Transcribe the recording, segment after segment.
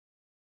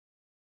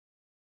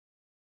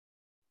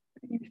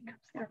All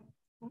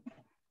right,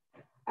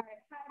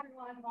 hi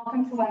everyone.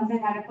 Welcome to Wednesday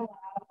Night at the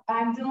Lab.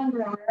 I'm Dylan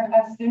Brewer,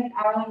 a student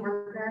hourly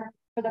worker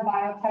for the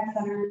Biotech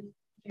Center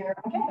here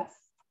on campus.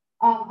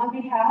 On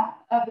behalf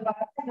of the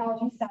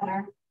Biotechnology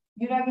Center,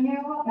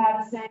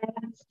 UW-Madison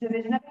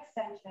Division of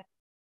Extension,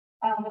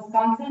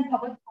 Wisconsin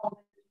Public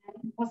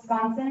Television,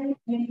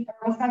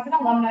 Wisconsin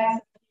Alumni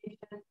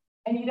Association,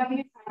 and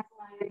UW Science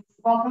Alliance,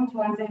 welcome to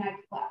Wednesday Night at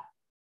the Lab.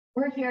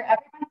 We're here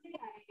every Wednesday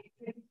night.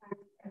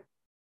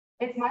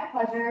 It's my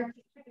pleasure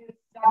to introduce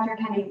Dr.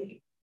 Kenny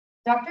Lee.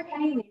 Dr.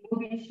 Kenny Lee will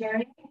be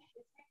sharing his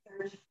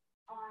research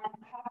on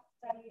how to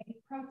study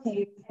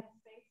proteins in a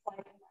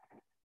space-like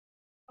environment.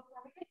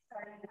 Before we get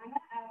started, I'm going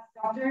to ask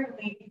Dr.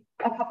 Lee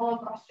a couple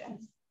of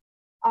questions.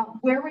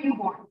 Where were you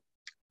born?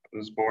 I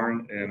was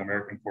born in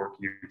American Fork,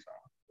 Utah.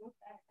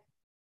 Okay.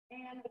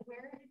 And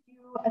where did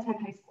you attend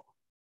high school?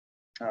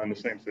 In the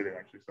same city,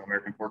 actually, so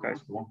American Fork High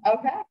School.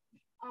 Okay.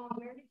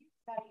 Where did you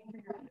study for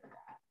your undergrad?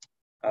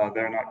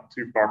 They're not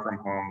too far from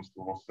home, just a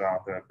little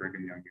south at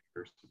Brigham Young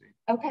University.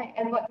 Okay,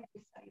 and what did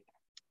you study there?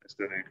 I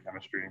studied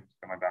chemistry,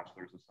 got my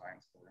bachelor's of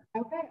science there.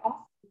 Okay,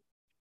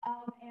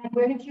 awesome. And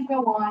where did you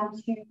go on to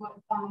achieve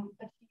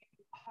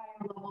higher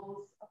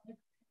levels of your...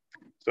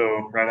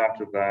 So right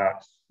after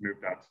that,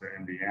 moved out to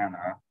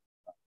Indiana.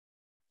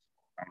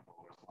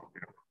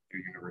 The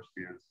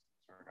university is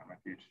where I got my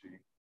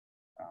PhD,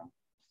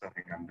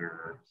 studying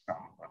under Scott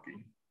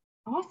McLucky.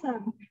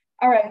 Awesome.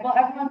 All right, well,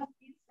 everyone,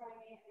 please join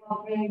me in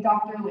welcoming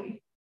Dr.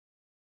 Lee.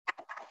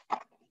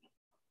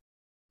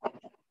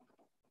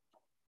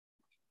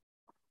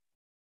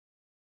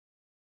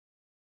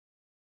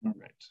 All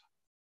right.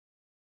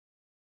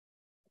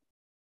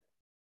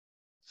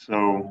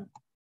 So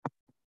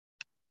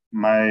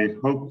my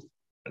hope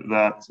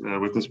that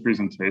with this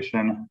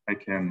presentation, I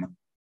can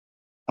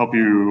help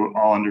you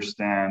all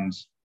understand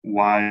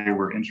why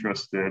we're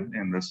interested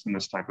in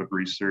this type of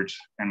research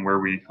and where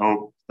we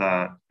hope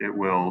that it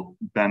will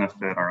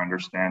benefit our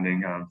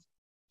understanding of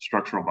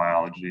structural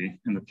biology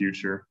in the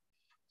future.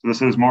 So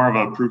this is more of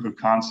a proof of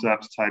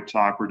concept type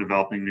talk. We're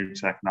developing new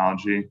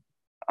technology,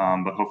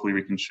 but hopefully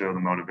we can show the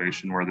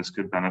motivation where this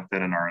could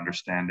benefit in our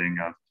understanding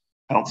of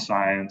health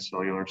science,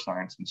 cellular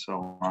science, and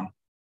so on.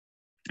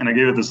 And I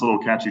gave it this little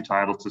catchy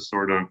title to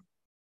sort of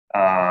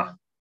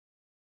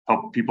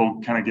help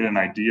people kind of get an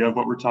idea of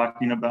what we're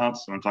talking about.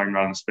 So I'm talking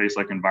about in a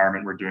space-like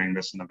environment, we're doing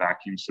this in a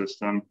vacuum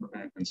system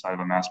inside of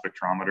a mass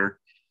spectrometer.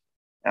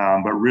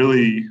 But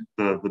really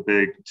the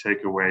big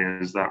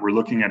takeaway is that we're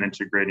looking at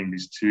integrating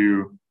these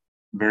two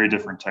very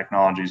different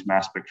technologies,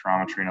 mass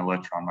spectrometry and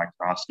electron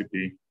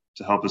microscopy,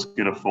 to help us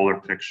get a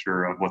fuller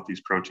picture of what these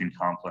protein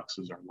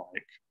complexes are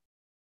like.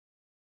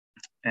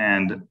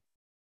 And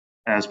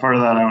as part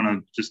of that, I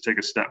want to just take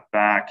a step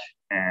back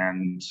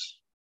and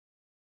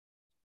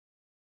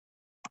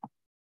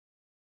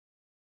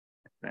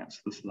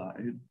advance the slide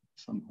at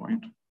some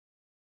point.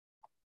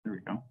 There we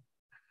go.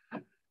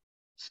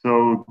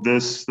 So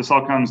this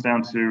all comes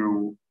down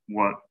to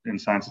what in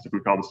scientific we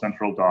call the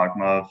central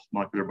dogma of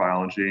molecular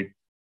biology.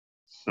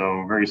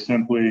 So very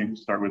simply,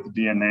 start with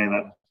DNA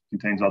that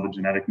contains all the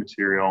genetic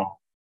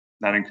material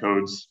that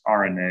encodes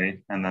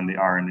RNA, and then the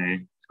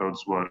RNA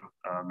codes what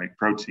make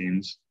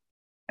proteins.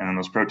 And then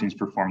those proteins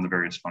perform the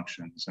various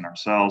functions in our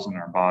cells, in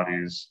our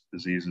bodies,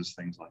 diseases,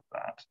 things like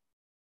that.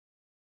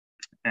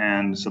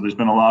 And so there's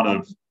been a lot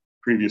of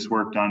previous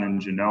work done in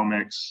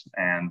genomics,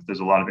 and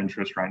there's a lot of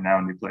interest right now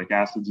in nucleic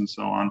acids and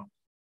so on.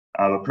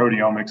 But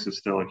proteomics is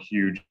still a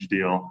huge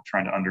deal,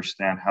 trying to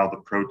understand how the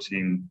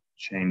protein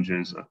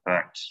changes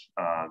affect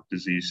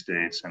disease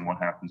states and what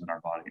happens in our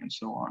body and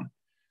so on.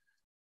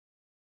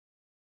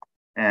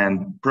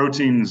 And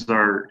proteins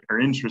are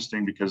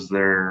interesting because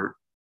they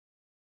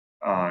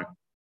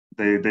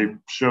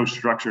show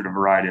structure at a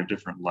variety of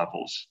different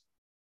levels.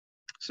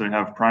 So you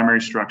have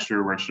primary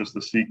structure, where it's just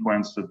the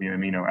sequence of the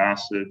amino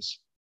acids.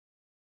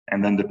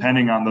 And then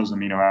depending on those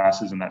amino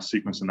acids in that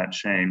sequence in that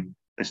chain,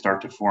 they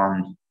start to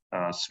form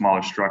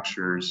smaller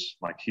structures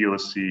like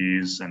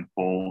helices and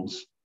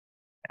folds.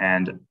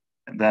 And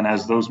then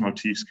as those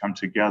motifs come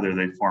together,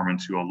 they form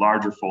into a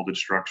larger folded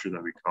structure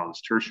that we call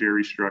this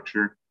tertiary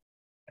structure.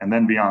 And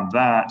then beyond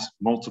that,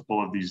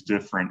 multiple of these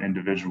different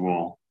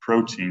individual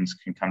proteins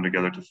can come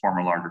together to form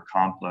a larger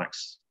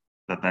complex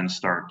that then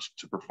start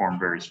to perform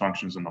various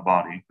functions in the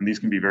body. And these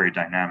can be very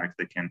dynamic.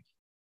 They can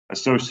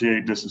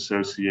associate,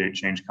 disassociate,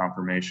 change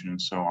conformation, and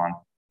so on.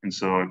 And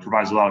so it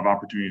provides a lot of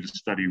opportunity to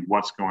study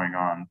what's going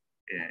on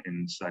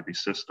inside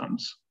these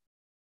systems.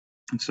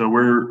 And so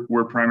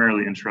we're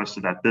primarily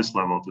interested at this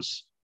level,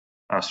 this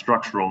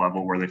structural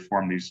level, where they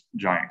form these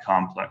giant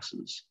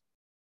complexes.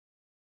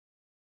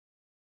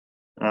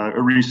 A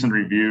recent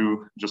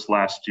review just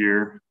last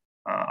year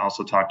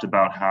also talked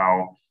about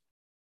how,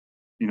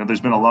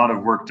 there's been a lot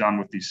of work done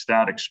with these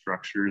static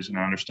structures and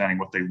understanding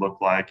what they look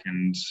like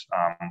and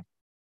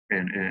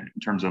in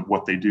terms of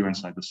what they do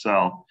inside the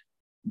cell.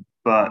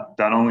 But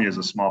that only is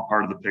a small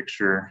part of the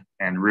picture.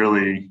 And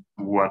really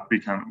where it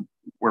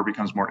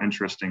becomes more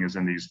interesting is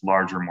in these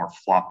larger, more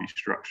floppy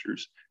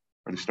structures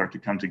where they start to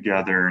come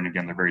together. And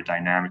again, they're very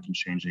dynamic and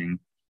changing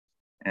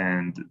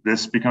And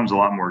this becomes a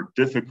lot more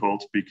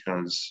difficult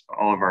because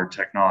all of our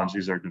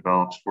technologies are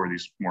developed for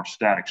these more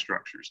static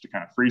structures to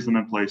kind of freeze them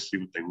in place, see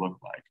what they look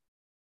like.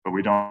 But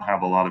we don't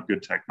have a lot of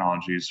good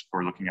technologies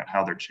for looking at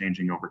how they're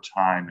changing over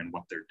time and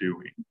what they're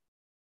doing.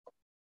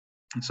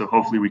 And so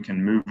hopefully we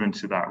can move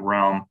into that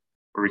realm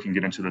where we can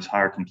get into this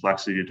higher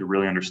complexity to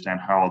really understand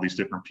how all these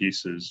different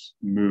pieces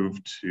move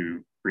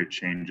to create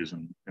changes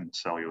in the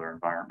cellular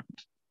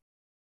environment.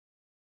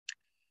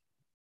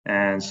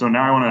 And so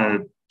now I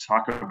want to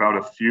talk about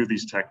a few of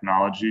these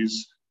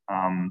technologies.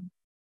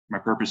 My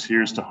purpose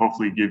here is to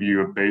hopefully give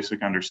you a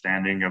basic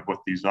understanding of what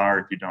these are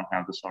if you don't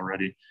have this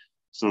already,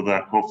 so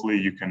that hopefully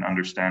you can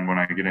understand when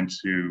I get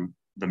into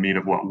the meat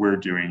of what we're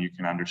doing, you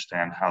can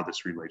understand how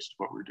this relates to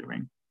what we're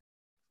doing.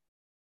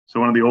 So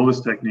one of the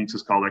oldest techniques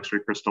is called X-ray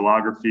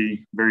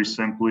crystallography. Very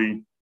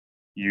simply,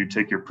 you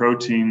take your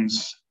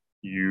proteins,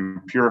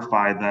 you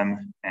purify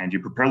them, and you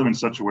prepare them in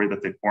such a way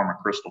that they form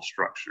a crystal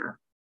structure.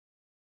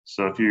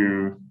 So if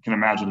you can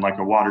imagine like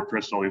a water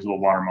crystal, these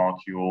little water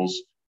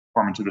molecules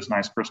form into this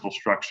nice crystal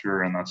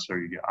structure, and that's how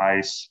you get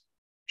ice.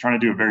 Trying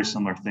to do a very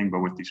similar thing, but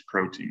with these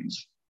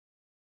proteins.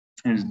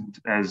 And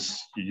as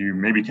you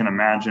maybe can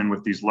imagine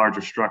with these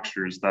larger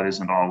structures, that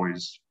isn't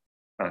always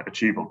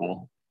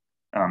achievable,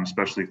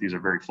 especially if these are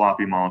very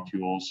floppy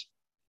molecules.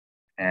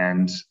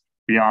 And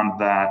beyond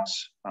that,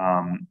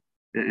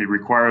 it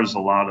requires a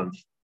lot of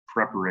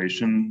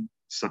preparation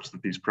such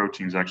that these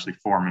proteins actually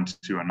form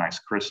into a nice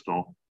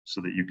crystal so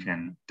that you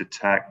can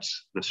detect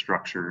the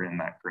structure in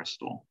that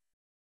crystal.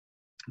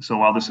 So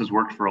while this has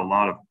worked for a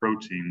lot of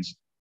proteins,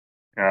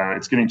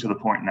 it's getting to the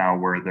point now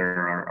where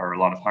there are a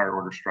lot of higher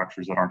order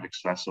structures that aren't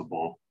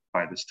accessible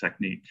by this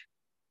technique.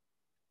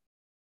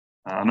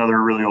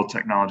 Another really old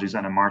technology is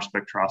NMR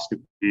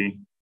spectroscopy.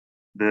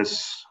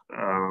 This,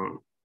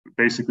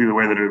 basically the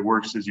way that it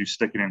works is you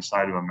stick it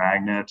inside of a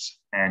magnet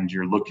and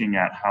you're looking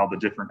at how the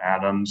different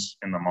atoms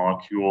in the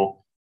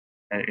molecule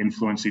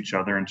influence each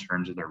other in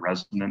terms of their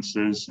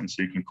resonances. And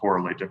so you can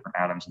correlate different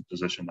atoms and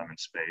position them in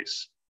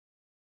space.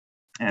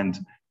 And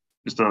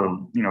just a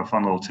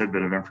fun little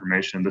tidbit of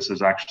information, this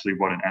is actually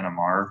what an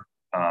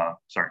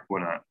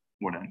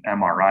what an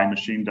MRI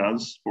machine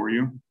does for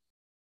you.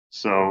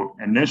 So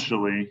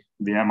initially,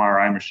 the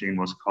MRI machine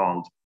was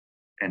called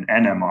an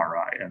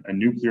NMRI, a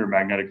nuclear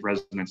magnetic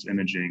resonance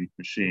imaging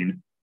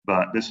machine.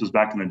 But this was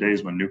back in the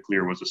days when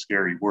nuclear was a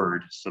scary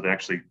word. So they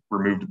actually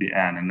removed the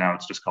N, and now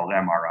it's just called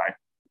MRI.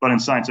 But in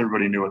science,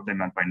 everybody knew what they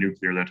meant by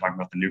nuclear. They're talking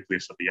about the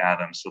nucleus of the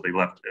atom. So they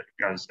left it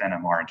as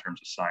NMR in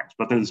terms of science.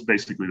 But this is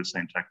basically the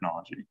same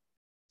technology.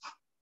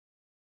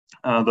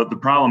 The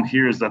problem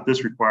here is that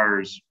this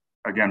requires,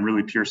 again,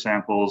 really pure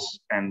samples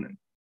and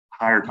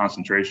higher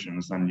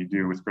concentrations than you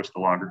do with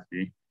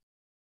crystallography.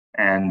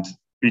 And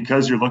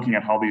because you're looking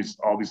at how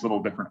all these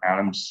little different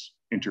atoms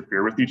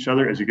interfere with each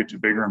other, as you get to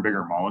bigger and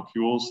bigger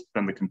molecules,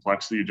 then the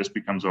complexity just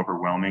becomes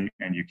overwhelming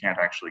and you can't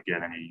actually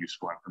get any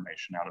useful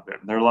information out of it.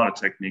 There are a lot of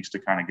techniques to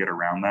kind of get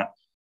around that,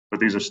 but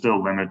these are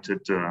still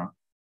limited to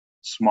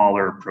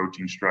smaller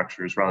protein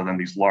structures rather than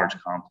these large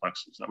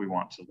complexes that we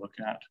want to look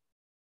at.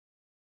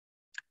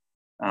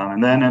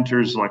 And then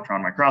enters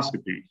electron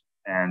microscopy.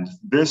 And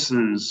this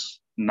is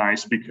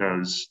nice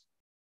because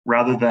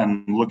rather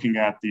than looking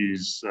at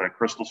these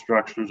crystal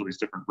structures or these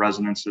different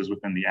resonances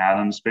within the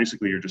atoms,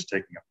 basically you're just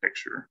taking a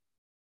picture.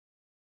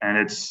 And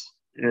it's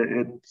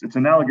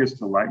analogous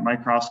to light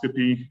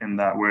microscopy in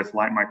that with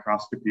light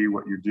microscopy,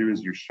 what you do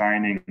is you're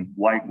shining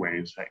light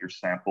waves at your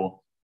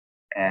sample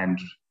and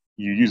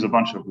you use a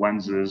bunch of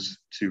lenses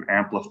to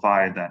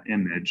amplify that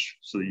image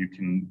so that you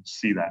can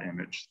see that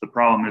image. The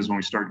problem is when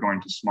we start going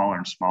to smaller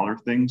and smaller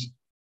things,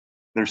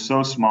 they're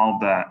so small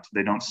that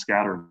they don't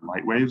scatter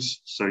light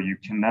waves. So you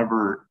can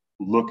never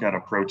look at a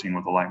protein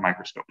with a light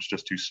microscope. It's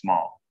just too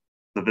small.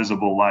 The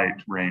visible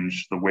light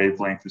range, the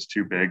wavelength is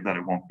too big that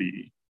it won't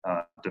be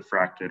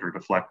diffracted or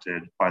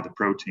deflected by the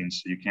protein.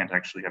 So you can't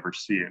actually ever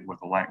see it with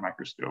a light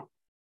microscope.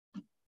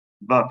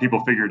 But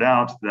people figured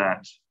out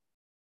that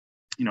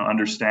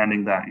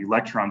understanding that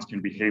electrons can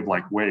behave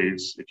like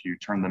waves if you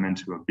turn them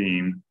into a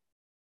beam,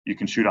 you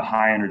can shoot a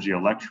high energy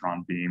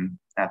electron beam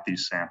at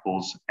these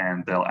samples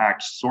and they'll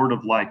act sort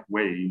of like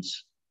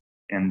waves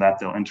in that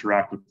they'll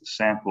interact with the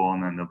sample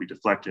and then they'll be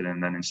deflected.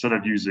 And then instead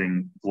of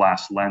using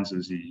glass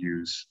lenses, you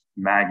use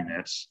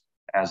magnets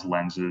as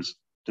lenses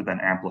to then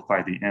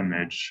amplify the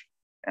image.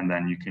 And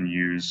then you can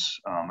use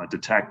a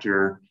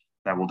detector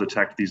that will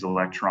detect these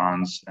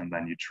electrons, and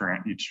then you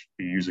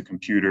use a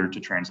computer to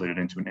translate it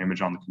into an image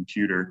on the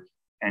computer,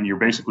 and you're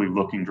basically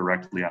looking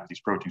directly at these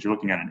proteins. You're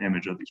looking at an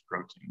image of these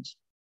proteins.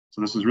 So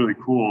this is really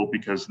cool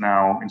because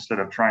now instead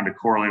of trying to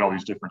correlate all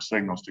these different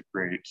signals to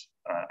create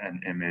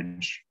an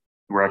image,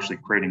 we're actually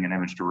creating an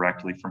image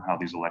directly from how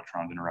these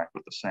electrons interact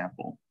with the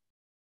sample.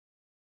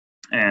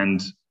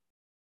 And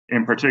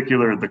in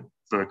particular, the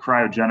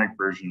cryogenic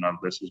version of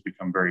this has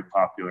become very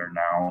popular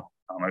now.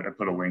 I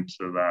put a link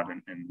to that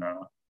in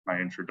my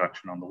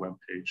introduction on the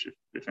webpage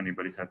if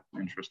anybody had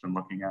interest in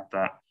looking at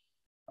that,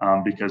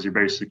 because you're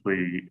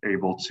basically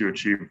able to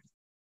achieve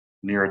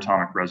near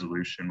atomic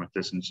resolution with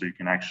this. And so you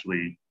can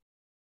actually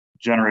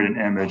generate an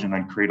image and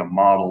then create a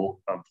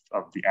model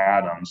of the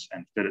atoms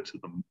and fit it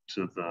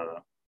to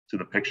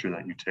the picture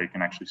that you take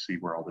and actually see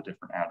where all the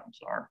different atoms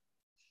are.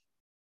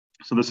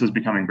 So this is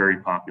becoming very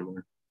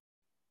popular.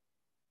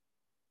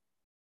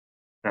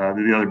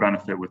 The other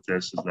benefit with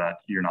this is that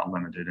you're not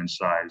limited in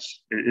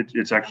size.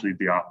 It's actually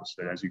the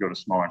opposite. As you go to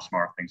smaller and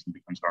smaller things, it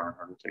becomes harder and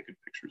harder to take good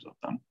pictures of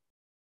them.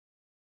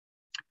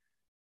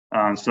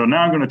 So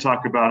now I'm going to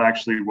talk about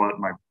actually what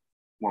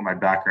my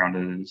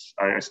background is.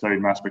 I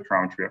studied mass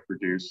spectrometry at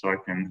Purdue, so I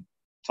can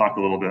talk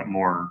a little bit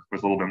more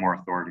with a little bit more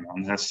authority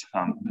on this.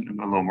 I'm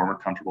a little more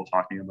comfortable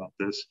talking about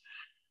this.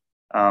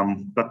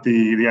 But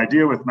the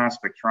idea with mass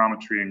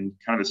spectrometry in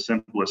kind of the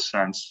simplest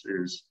sense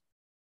is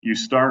you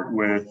start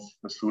with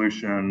a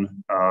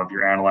solution of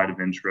your analyte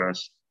of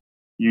interest.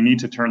 You need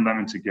to turn them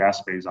into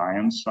gas phase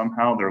ions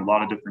somehow. There are a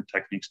lot of different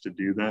techniques to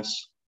do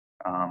this.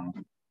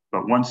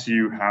 But once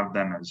you have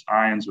them as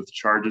ions with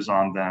charges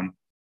on them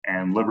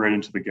and liberate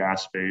into the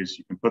gas phase,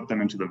 you can put them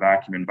into the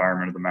vacuum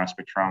environment of the mass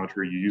spectrometer.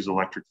 You use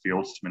electric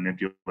fields to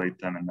manipulate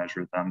them and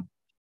measure them.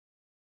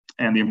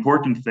 And the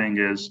important thing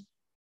is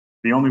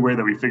the only way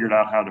that we figured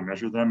out how to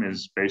measure them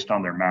is based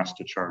on their mass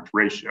to charge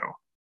ratio.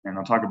 And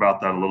I'll talk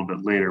about that a little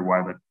bit later,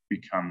 why that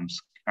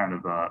becomes kind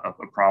of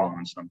a problem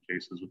in some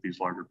cases with these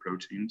larger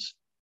proteins.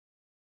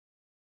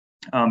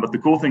 But the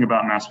cool thing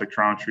about mass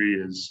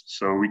spectrometry is,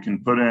 so we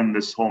can put in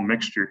this whole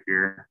mixture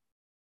here,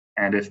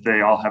 and if they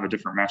all have a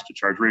different mass to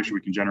charge ratio,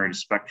 we can generate a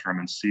spectrum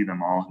and see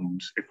them all.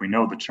 And if we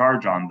know the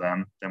charge on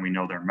them, then we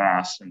know their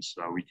mass. And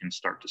so we can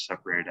start to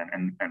separate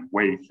and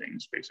weigh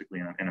things basically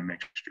in a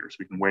mixture. So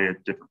we can weigh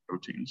different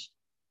proteins.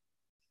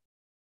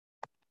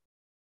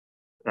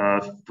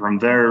 From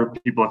there,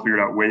 people have figured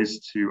out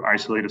ways to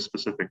isolate a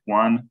specific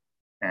one.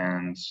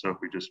 And so if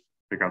we just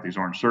pick out these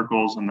orange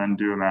circles and then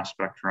do a mass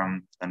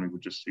spectrum, then we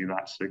would just see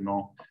that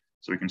signal.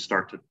 So we can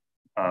start to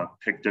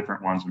pick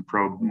different ones and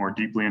probe more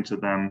deeply into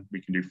them.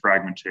 We can do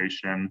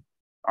fragmentation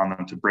on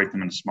them to break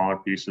them into smaller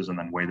pieces and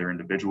then weigh their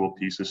individual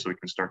pieces so we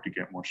can start to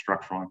get more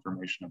structural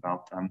information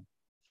about them.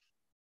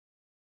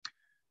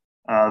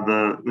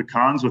 The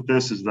cons with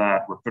this is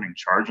that we're putting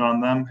charge on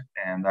them,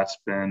 and that's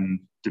been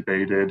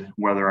debated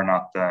whether or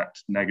not that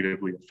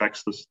negatively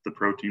affects the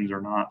proteins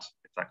or not,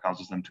 if that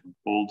causes them to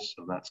unfold.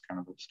 So that's kind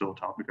of still a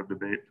topic of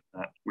debate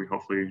that we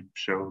hopefully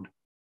showed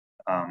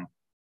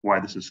why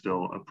this is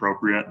still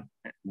appropriate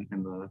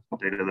in the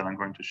data that I'm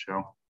going to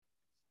show.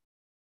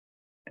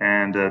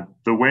 And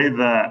the way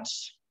that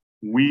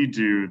we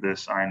do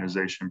this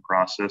ionization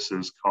process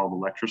is called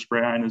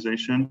electrospray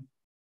ionization.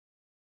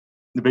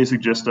 The basic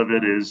gist of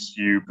it is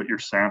you put your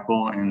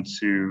sample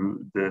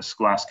into this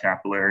glass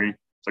capillary.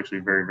 It's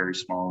actually very, very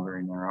small,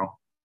 very narrow.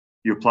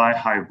 You apply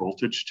high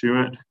voltage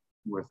to it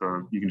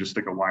you can just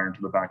stick a wire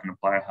into the back and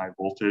apply a high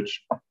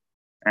voltage.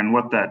 And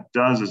what that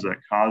does is it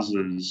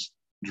causes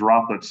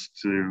droplets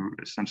to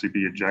essentially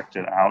be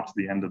ejected out to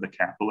the end of the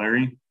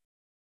capillary.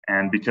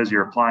 And because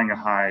you're applying a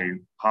high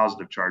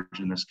positive charge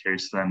in this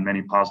case, then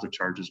many positive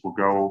charges will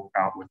go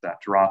out with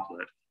that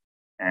droplet.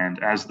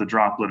 And as the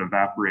droplet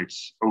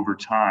evaporates over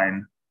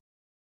time,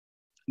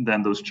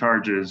 then those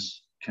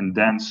charges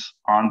condense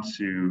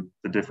onto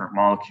the different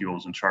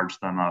molecules and charge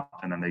them up,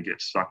 and then they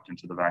get sucked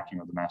into the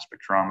vacuum of the mass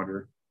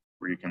spectrometer,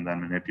 where you can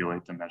then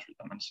manipulate them, measure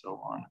them, and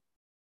so on.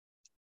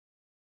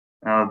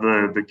 Now,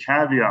 the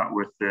caveat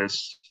with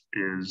this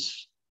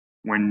is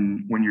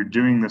when you're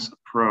doing this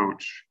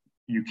approach,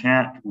 you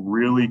can't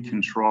really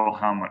control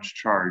how much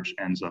charge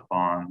ends up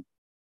on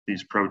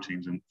these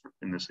proteins.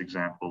 In this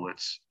example,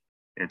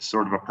 it's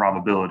sort of a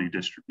probability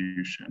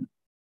distribution.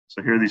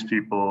 So here these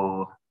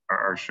people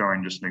are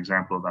showing just an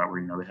example of that,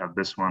 where they have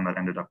this one that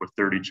ended up with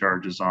 30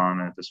 charges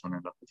on it, this one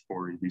ended up with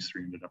 40, these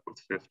three ended up with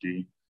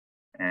 50.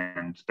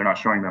 And they're not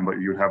showing them, but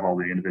you have all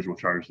the individual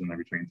charges in there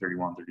between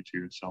 31, 32,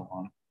 and so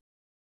on.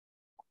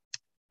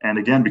 And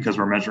again, because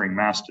we're measuring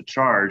mass to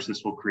charge,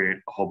 this will create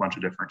a whole bunch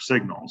of different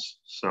signals.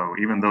 So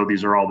even though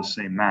these are all the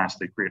same mass,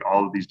 they create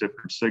all of these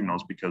different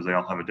signals because they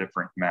all have a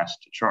different mass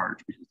to charge,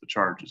 because the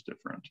charge is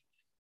different.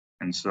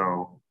 And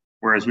so,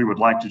 whereas we would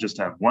like to just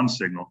have one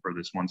signal for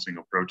this one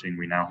single protein,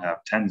 we now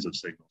have tens of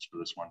signals for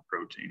this one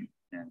protein.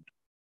 And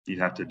you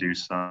have to do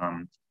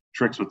some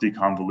tricks with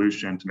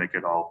deconvolution to make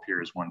it all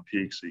appear as one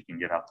peak so you can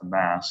get out the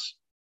mass.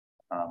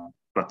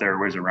 But there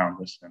are ways around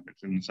this, and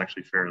it's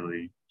actually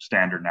fairly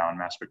standard now in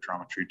mass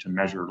spectrometry to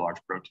measure large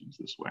proteins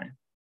this way.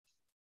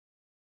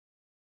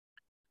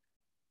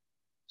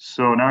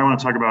 So now I want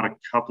to talk about a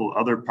couple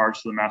other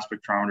parts of the mass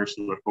spectrometer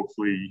so that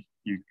hopefully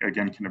you,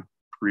 again, can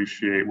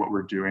appreciate what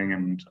we're doing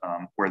and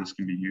where this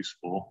can be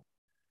useful.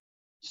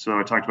 So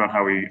I talked about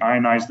how we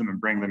ionize them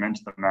and bring them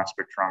into the mass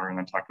spectrometer, and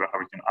then talked about how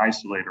we can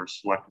isolate or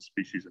select a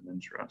species of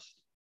interest.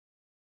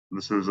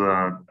 This is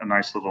a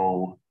nice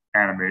little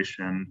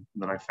animation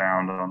that I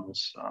found on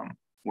this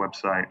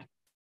website.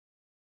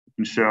 You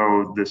can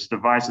show this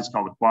device. It's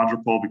called a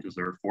quadrupole because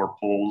there are 4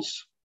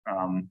 poles.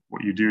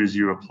 What you do is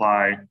you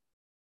apply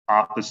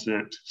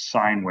opposite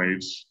sine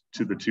waves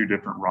to the 2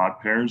 different rod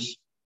pairs.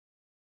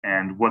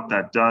 And what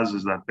that does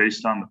is that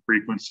based on the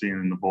frequency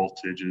and the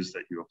voltages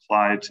that you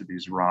apply to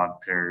these rod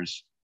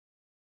pairs,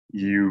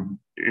 you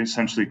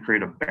essentially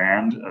create a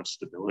band of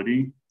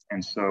stability.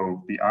 And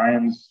so the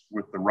ions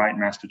with the right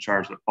mass to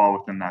charge that fall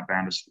within that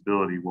band of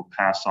stability will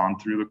pass on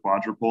through the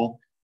quadrupole,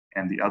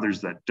 and the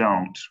others that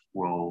don't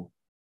will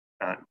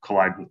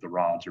collide with the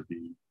rods or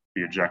be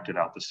ejected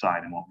out the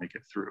side and won't make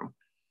it through.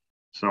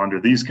 So under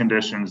these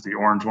conditions, the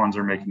orange ones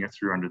are making it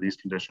through. Under these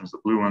conditions, the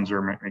blue ones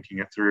are making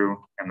it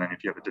through. And then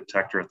if you have a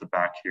detector at the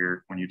back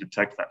here, when you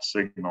detect that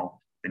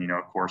signal, then you know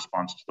it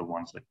corresponds to the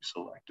ones that you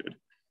selected.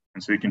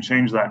 And so you can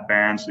change that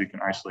band, so you can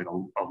isolate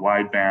a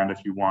wide band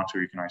if you want to,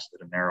 or you can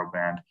isolate a narrow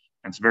band.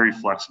 And it's very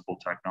flexible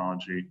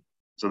technology.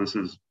 So this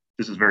is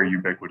very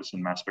ubiquitous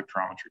in mass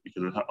spectrometry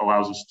because it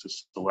allows us to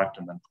select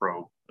and then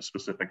probe a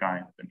specific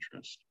ion of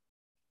interest.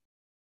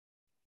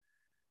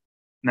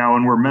 Now,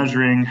 when we're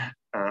measuring,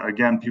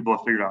 again, people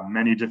have figured out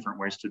many different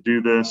ways to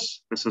do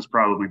this. This is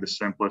probably the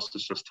simplest.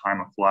 It's just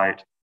time of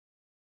flight.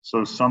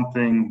 So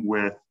something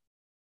with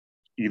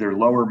either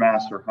lower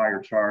mass or higher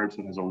charge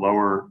that has a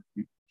lower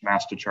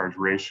mass to charge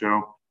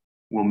ratio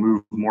will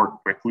move more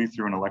quickly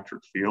through an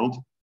electric field.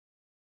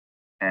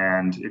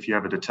 And if you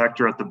have a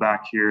detector at the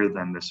back here,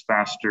 then this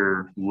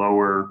faster,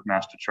 lower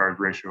mass to charge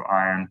ratio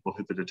ion will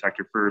hit the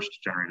detector first,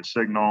 generate a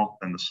signal,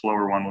 then the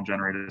slower one will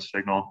generate a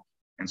signal.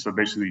 And so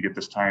basically you get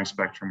this time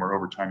spectrum where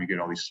over time you get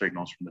all these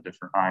signals from the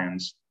different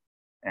ions.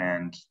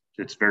 And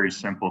it's very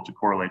simple to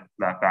correlate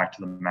that back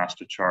to the mass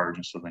to charge.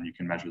 And so then you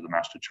can measure the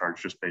mass to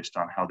charge just based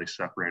on how they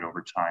separate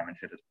over time and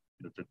hit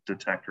the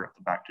detector at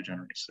the back to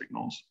generate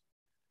signals.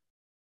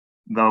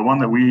 The one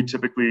that we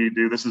typically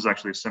do, this is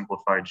actually a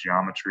simplified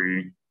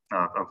geometry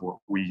of what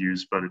we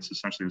use, but it's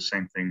essentially the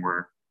same thing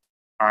where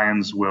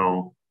ions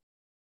will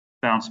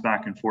bounce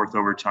back and forth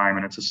over time.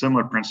 And it's a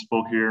similar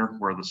principle here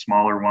where the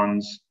smaller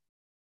ones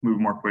move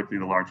more quickly,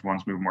 the large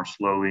ones move more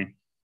slowly.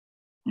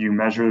 You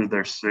measure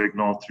their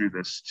signal through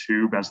this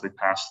tube as they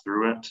pass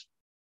through it.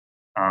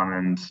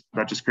 And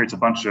that just creates a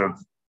bunch of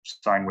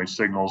sine wave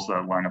signals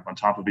that line up on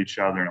top of each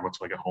other, and it looks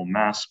like a whole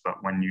mess.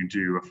 But when you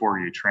do a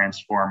Fourier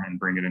transform and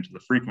bring it into the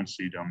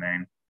frequency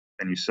domain,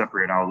 then you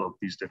separate all of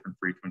these different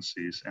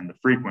frequencies, and the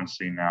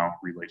frequency now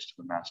relates to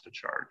the mass to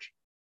charge.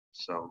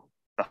 So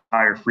the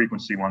higher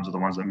frequency ones are the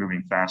ones that are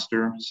moving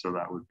faster. So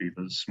that would be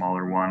the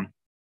smaller one.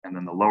 And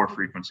then the lower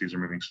frequencies are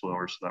moving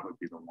slower. So that would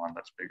be the one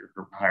that's bigger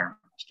or higher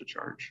mass to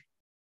charge.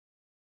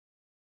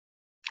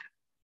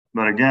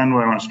 But again,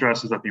 what I want to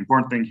stress is that the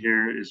important thing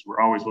here is we're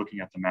always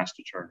looking at the mass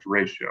to charge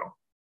ratio.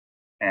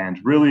 And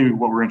really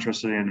what we're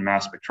interested in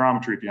mass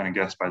spectrometry, if you hadn't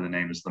guessed by the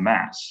name, is the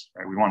mass,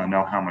 right? We want to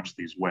know how much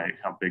these weigh,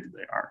 how big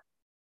they are.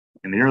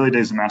 In the early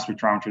days of mass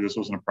spectrometry, this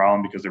wasn't a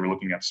problem because they were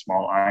looking at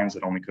small ions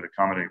that only could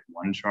accommodate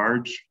one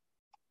charge.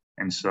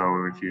 And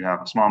so if you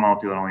have a small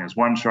molecule that only has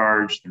one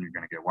charge, then you're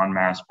going to get one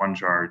mass, one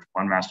charge,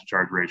 one mass to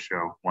charge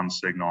ratio, one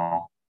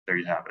signal. There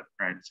you have it,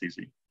 right? It's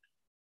easy.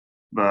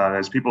 But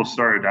as people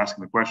started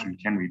asking the question,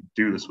 can we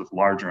do this with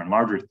larger and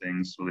larger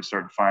things? So they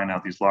started finding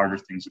out these larger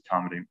things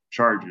accommodate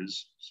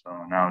charges.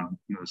 So now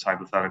this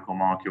hypothetical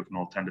molecule can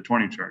hold 10 to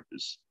 20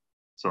 charges.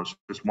 So it's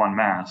just one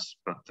mass,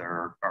 but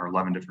there are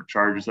 11 different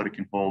charges that it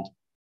can hold.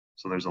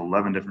 So there's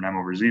 11 different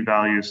m/z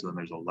values. So then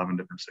there's 11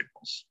 different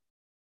signals.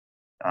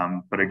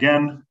 But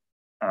again,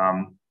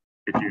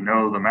 if you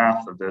know the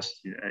math of this,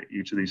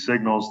 each of these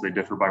signals, they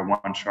differ by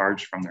one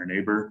charge from their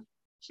neighbor.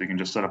 So you can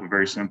just set up a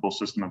very simple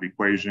system of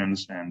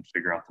equations and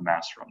figure out the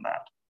mass from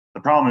that.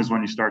 The problem is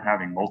when you start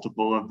having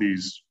multiple of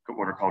these,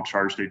 what are called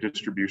charge state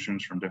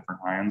distributions from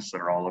different ions that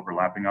are all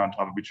overlapping on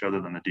top of each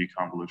other, then the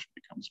deconvolution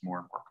becomes more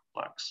and more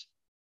complex.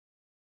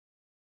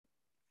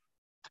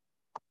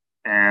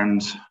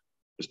 And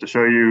just to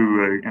show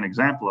you an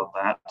example of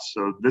that,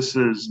 so this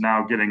is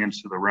now getting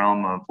into the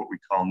realm of what we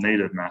call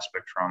native mass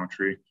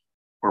spectrometry,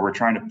 where we're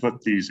trying to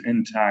put these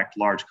intact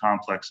large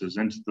complexes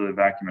into the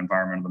vacuum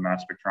environment of the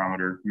mass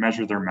spectrometer,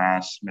 measure their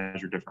mass,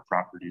 measure different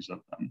properties of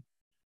them.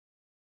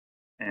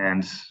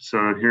 And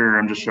so here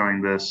I'm just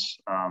showing this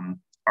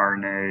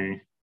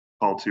RNA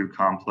Pol2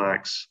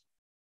 complex.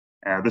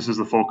 This is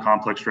the full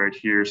complex right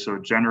here. So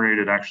it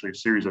generated actually a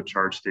series of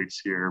charge states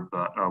here,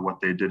 but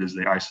what they did is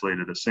they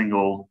isolated a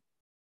single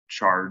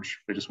charge.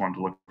 They just wanted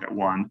to look at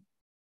one.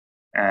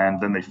 And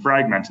then they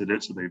fragmented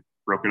it. So they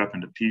broke it up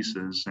into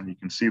pieces, and you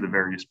can see the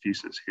various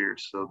pieces here.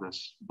 So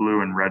this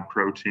blue and red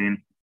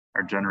protein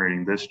are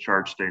generating this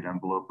charge state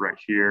envelope right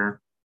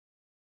here.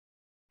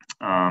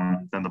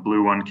 Then the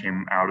blue one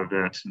came out of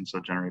it, and so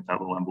generate that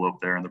little envelope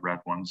there, and the red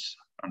one's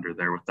under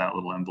there with that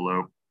little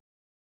envelope.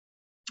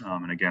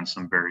 And again,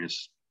 some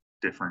various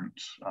different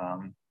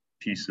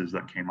pieces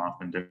that came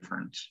off in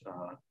different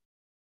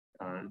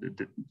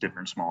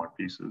smaller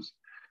pieces.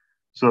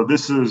 So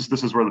this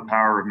is where the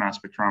power of mass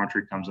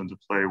spectrometry comes into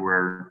play,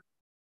 where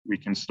we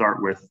can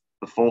start with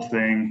the full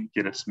thing,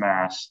 get its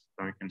mass,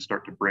 then we can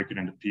start to break it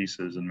into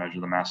pieces and measure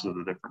the masses of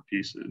the different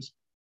pieces.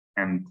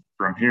 And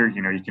from here,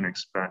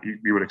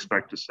 you would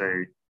expect to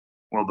say,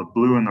 well, the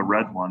blue and the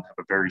red one have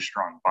a very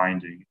strong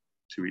binding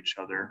to each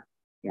other,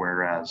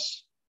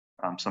 whereas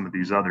some of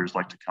these others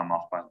like to come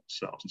off by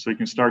themselves. And so you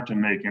can start to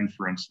make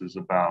inferences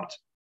about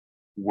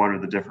what are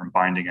the different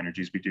binding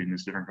energies between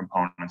these different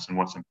components and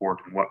what's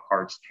important, what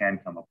parts can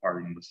come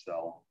apart in the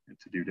cell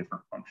to do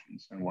different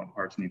functions, and what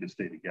parts need to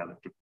stay together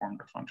to perform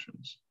their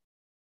functions.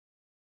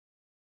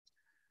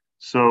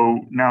 So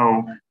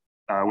now,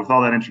 with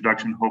all that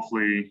introduction,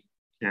 hopefully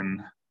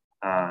can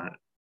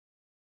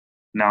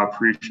now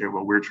appreciate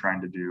what we're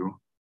trying to do.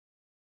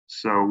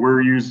 So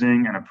we're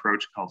using an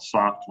approach called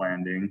soft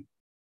landing.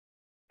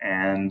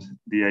 And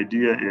the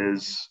idea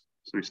is,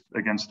 so we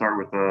again start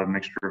with a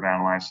mixture of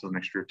analytes, so a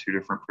mixture of two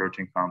different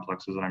protein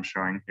complexes that I'm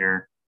showing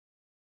here.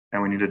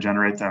 And we need to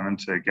generate them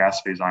into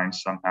gas phase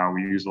ions somehow.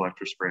 We use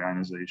electrospray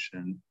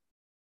ionization.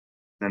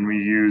 Then we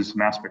use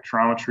mass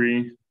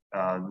spectrometry.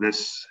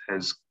 This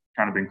has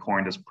kind of been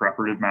coined as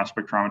preparative mass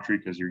spectrometry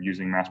because you're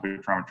using mass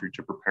spectrometry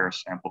to prepare a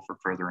sample for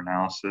further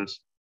analysis.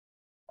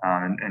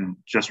 And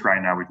just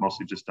right now, we've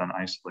mostly just done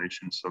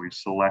isolation. So we've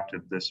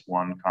selected this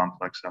one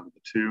complex out of the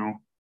two.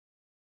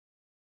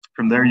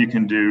 From there, you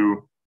can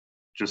do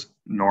just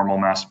normal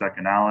mass spec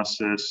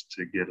analysis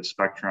to get a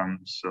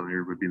spectrum. So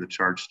here would be the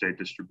charge state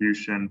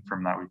distribution.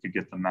 From that, we could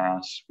get the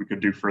mass. We could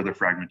do further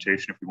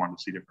fragmentation if we wanted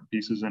to see different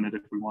pieces in it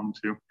if we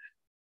wanted to.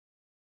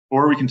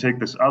 Or we can take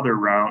this other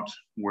route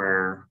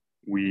where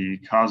we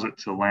cause it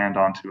to land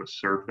onto a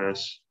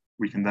surface.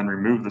 We can then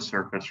remove the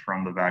surface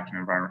from the vacuum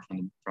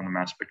environment from the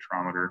mass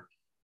spectrometer.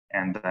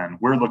 And then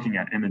we're looking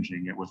at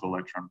imaging it with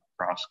electron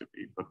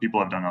microscopy. But people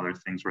have done other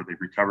things where they've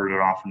recovered it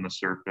off from the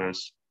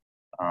surface,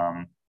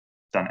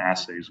 done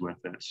assays with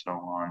it, so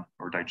on,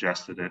 or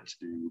digested it to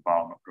do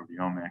bottom-up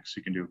proteomics.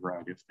 You can do a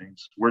variety of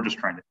things. We're just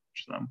trying to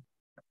image them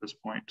at this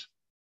point.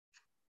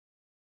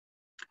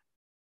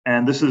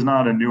 And this is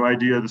not a new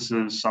idea. This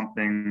is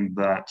something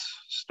that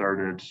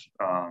started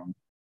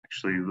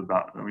actually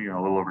about a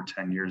little over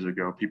 10 years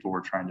ago. People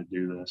were trying to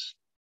do this.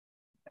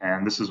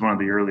 And this is one of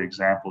the early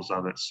examples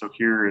of it. So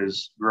here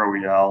is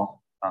GrowEL.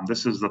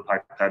 This is the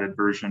pipetted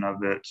version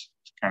of it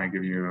to kind of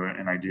give you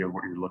an idea of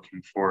what you're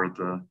looking for.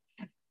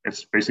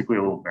 It's basically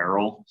a little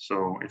barrel.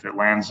 So if it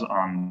lands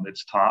on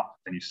its top,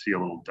 then you see a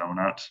little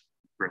donut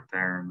right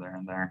there and there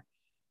and there.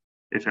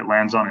 If it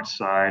lands on its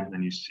side,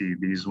 then you see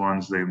these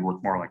ones. They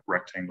look more like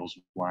rectangles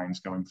with lines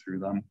going through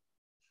them.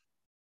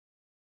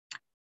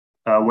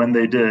 When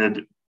they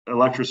did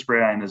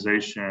electrospray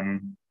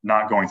ionization,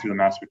 not going through the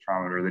mass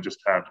spectrometer, they just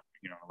had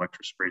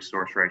electrospray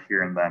source right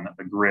here and then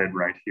a grid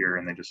right here,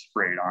 and they just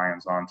sprayed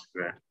ions onto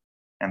it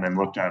and then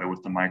looked at it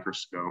with the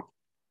microscope.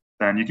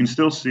 Then you can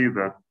still see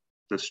that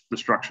the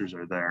structures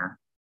are there.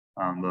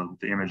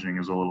 The imaging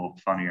is a little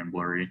funny and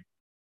blurry.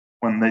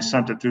 When they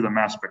sent it through the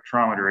mass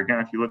spectrometer, again,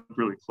 if you look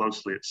really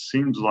closely, it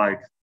seems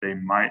like they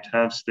might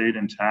have stayed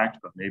intact,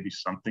 but maybe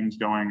something's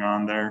going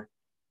on there.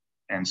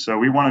 And so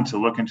we wanted to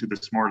look into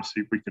this more to see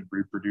if we could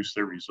reproduce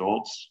their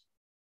results.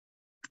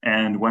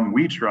 And when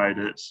we tried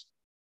it,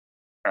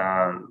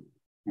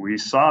 we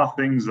saw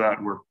things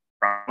that were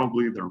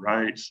probably the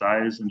right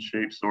size and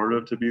shape sort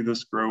of to be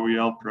this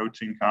GrowEL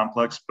protein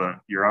complex, but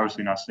you're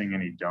obviously not seeing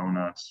any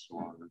donuts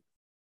or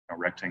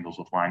rectangles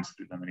with lines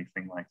through them,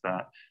 anything like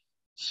that.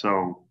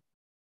 So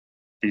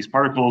these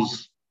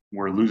particles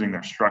were losing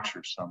their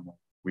structure somewhat.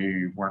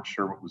 We weren't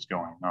sure what was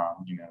going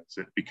on. Is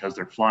it because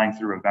they're flying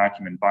through a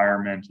vacuum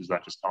environment? Is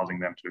that just causing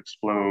them to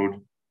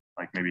explode?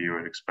 Like maybe you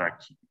would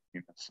expect,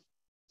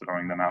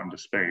 throwing them out into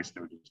space,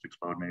 they would just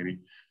explode maybe.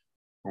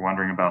 We're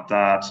wondering about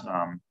that.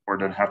 Or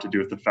did it have to do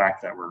with the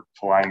fact that we're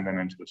colliding them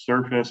into the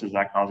surface? Is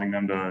that causing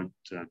them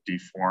to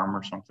deform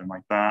or something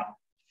like that?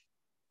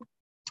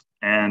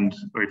 And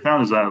what we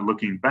found is that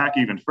looking back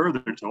even further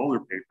to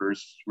older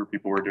papers where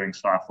people were doing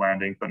soft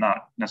landing, but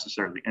not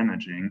necessarily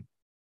imaging,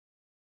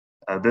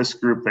 this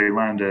group, they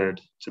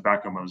landed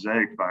tobacco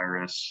mosaic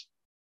virus,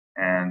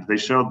 and they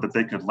showed that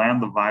they could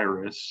land the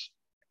virus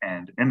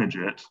and image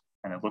it,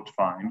 and it looked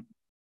fine.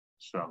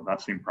 So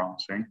that seemed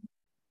promising.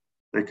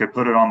 They could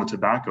put it on the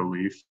tobacco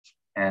leaf,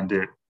 and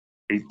it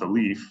ate the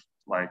leaf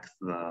like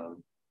the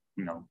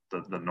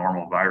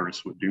normal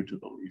virus would do to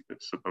the leaf.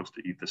 It's supposed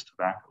to eat this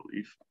tobacco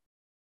leaf.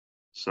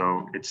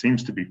 So it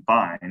seems to be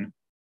fine.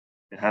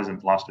 It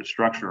hasn't lost its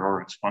structure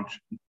or its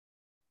function.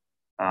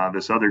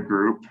 This other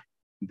group,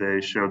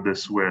 they showed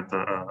this with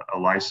a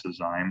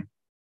lysozyme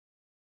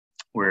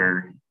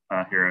where,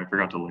 here, I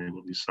forgot to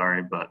label these,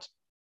 sorry, but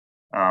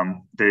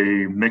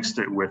they mixed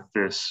it with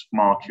this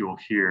molecule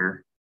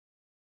here.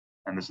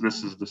 And this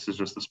is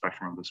just the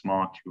spectrum of this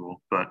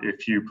molecule. But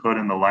if you put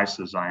in the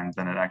lysozyme,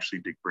 then it actually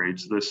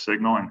degrades this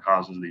signal and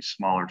causes these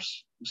smaller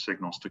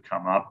signals to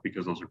come up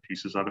because those are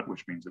pieces of it,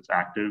 which means it's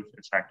active.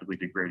 It's actively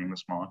degrading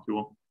this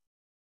molecule.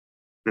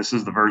 This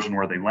is the version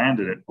where they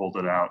landed it, pulled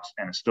it out,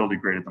 and it still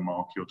degraded the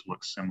molecule to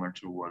look similar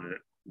to what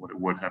it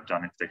would have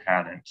done if they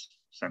hadn't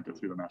sent it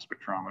through the mass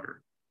spectrometer.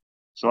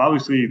 So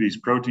obviously these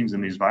proteins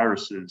and these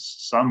viruses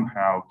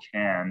somehow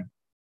can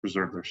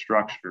preserve their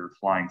structure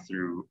flying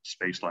through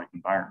space-like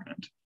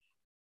environment.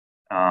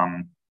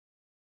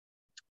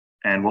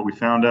 And what we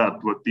found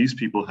out, what these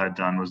people had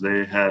done was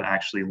they had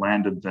actually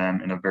landed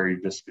them in a very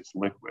viscous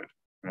liquid.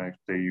 Right?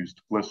 They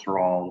used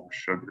glycerol or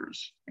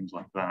sugars, things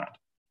like that.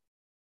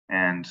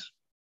 And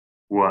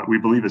what we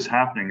believe is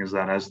happening is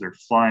that as they're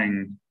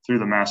flying through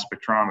the mass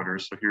spectrometer,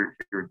 so here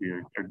would be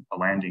a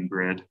landing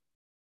grid.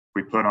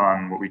 We put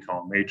on what we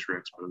call a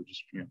matrix, but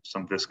just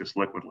some viscous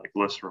liquid like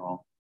glycerol.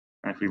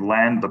 And if we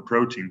land the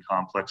protein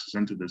complexes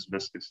into this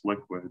viscous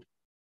liquid,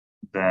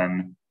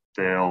 then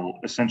they'll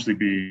essentially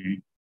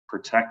be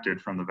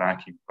protected from the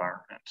vacuum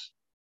environment.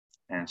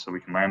 And so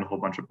we can land a whole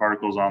bunch of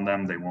particles on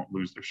them. They won't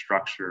lose their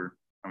structure,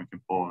 and we can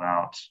pull it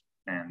out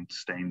and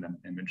stain them,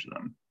 image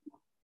them.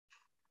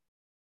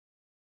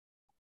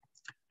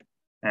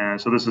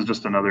 And so this is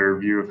just another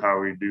view of how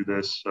we do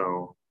this.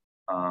 So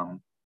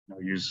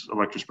use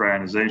electrospray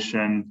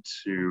ionization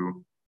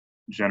to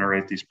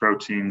generate these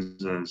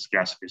proteins as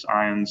gas phase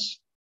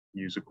ions,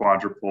 use a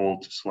quadrupole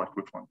to select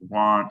which one we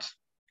want,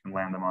 and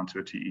land them onto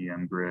a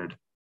TEM grid,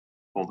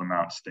 pull them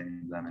out,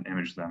 stain them, and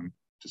image them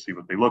to see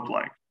what they look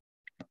like,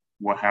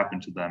 what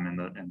happened to them in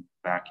the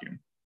vacuum.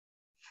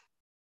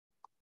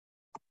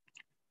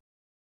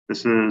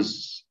 This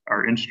is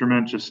our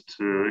instrument, just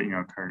to,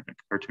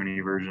 a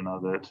cartoony version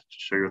of it to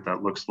show you what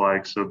that looks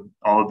like. So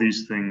all of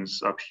these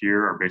things up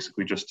here are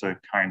basically just to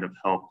kind of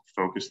help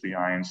focus the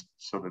ions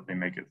so that they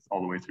make it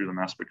all the way through the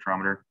mass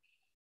spectrometer.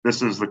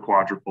 This is the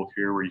quadrupole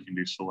here where you can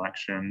do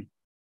selection.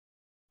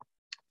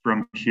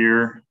 From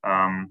here,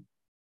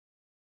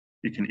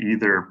 you can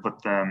either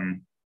put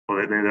them,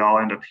 well, they all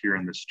end up here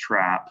in this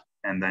trap,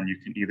 and then you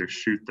can either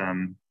shoot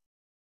them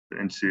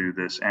into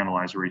this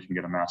analyzer where you can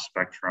get a mass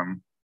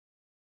spectrum,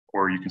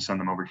 or you can send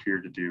them over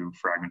here to do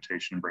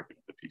fragmentation and break it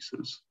into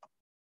pieces.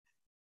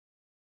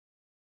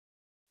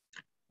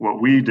 What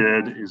we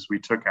did is we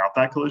took out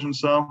that collision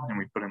cell and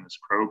we put in this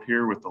probe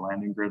here with the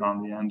landing grid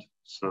on the end,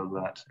 so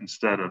that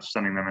instead of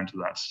sending them into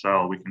that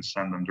cell, we can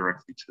send them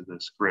directly to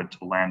this grid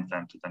to land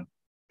them, to then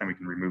we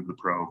can remove the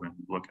probe and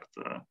look at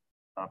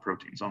the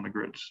proteins on the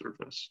grid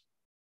surface.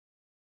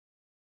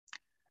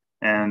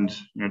 And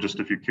just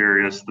if you're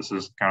curious, this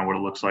is kind of what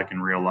it looks like in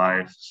real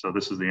life. So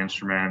this is the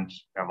instrument.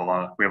 We have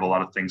a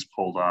lot of things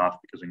pulled off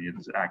because we need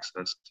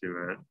access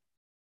to it.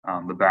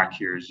 The back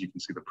here, as you can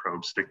see, the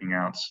probe sticking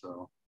out.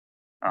 So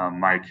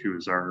Mike, who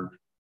is our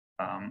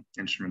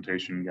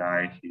instrumentation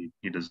guy,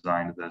 he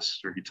designed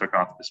this, or he took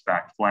off this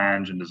back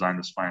flange and designed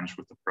this flange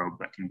with the probe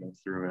that can go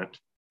through it,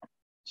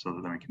 so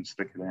that then we can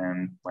stick it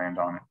in, land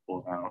on it,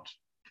 pull it out,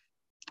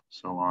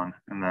 so on.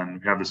 And then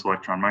we have this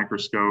electron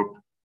microscope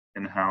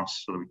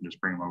in-house, so that we can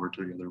just bring them over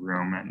to the other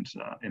room and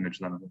image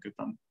them and look at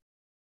them.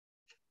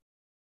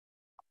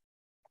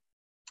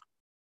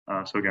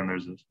 So again,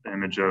 there's an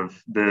image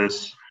of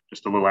this,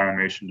 just a little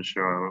animation to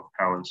show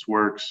how this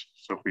works.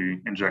 So if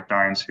we inject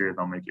ions here,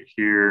 they'll make it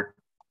here,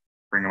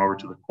 bring them over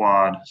to the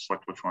quad,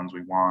 select which ones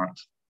we want,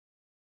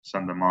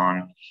 send them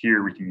on.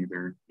 Here we can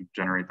either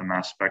generate the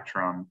mass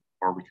spectrum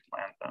or we can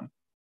land them.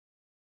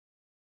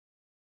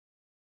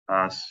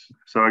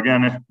 So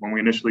again, when we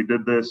initially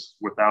did this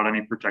without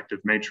any protective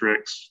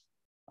matrix,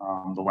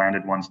 the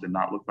landed ones did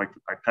not look like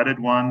the pipetted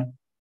one.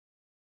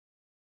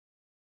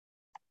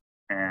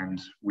 And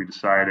we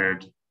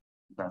decided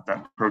that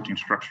that protein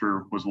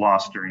structure was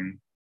lost during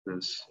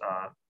this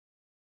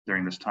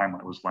time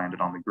when it was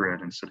landed on the grid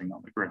and sitting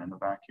on the grid in the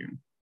vacuum.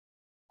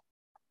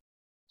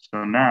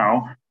 So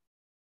now,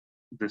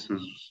 this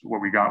is what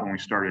we got when we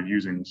started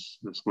using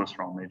this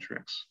glycerol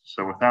matrix.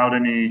 So without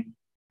any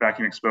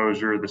vacuum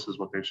exposure, this is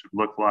what they should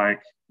look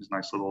like. These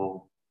nice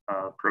little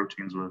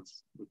proteins with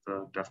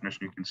the definition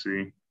you can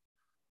see.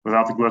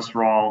 Without the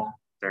glycerol,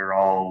 they're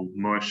all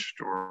mushed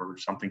or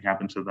something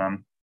happened to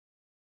them.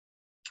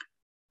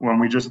 When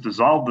we just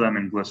dissolved them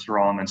in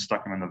glycerol and then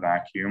stuck them in the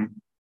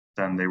vacuum,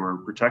 then they were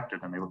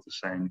protected and they look the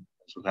same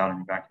as without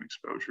any vacuum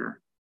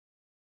exposure.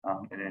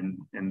 And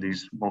in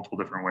these multiple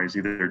different ways,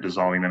 either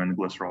dissolving them in the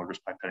glycerol or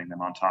just pipetting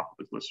them on top of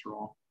the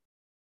glycerol.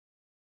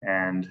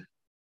 And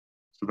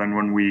so then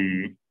when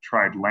we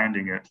tried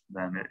landing it,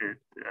 then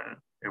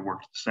it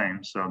worked the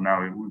same. So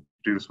now we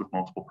do this with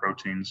multiple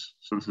proteins.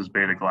 So this is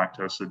beta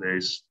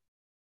galactosidase.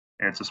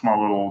 It's a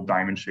small little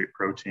diamond-shaped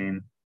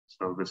protein.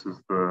 So this is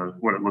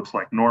what it looks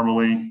like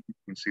normally. You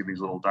can see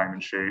these little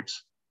diamond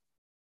shapes.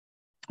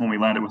 When we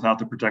land it without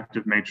the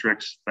protective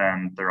matrix,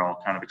 then they're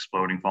all kind of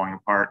exploding, falling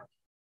apart.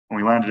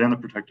 When we land it in the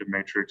protective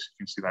matrix,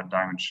 you can see that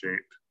diamond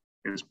shape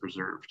is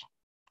preserved.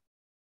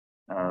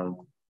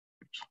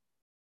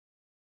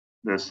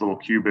 This little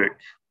cubic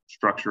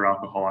structure,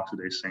 alcohol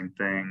oxidase, same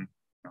thing.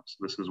 So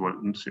this is what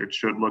it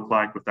should look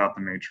like without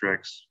the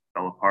matrix,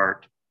 fell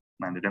apart,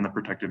 landed in the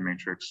protective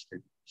matrix,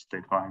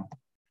 stayed fine.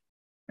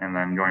 And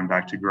then going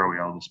back to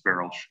Growiel, this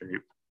barrel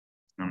shape.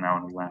 And now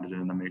when we landed it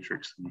in the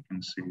matrix, then you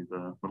can see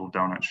the little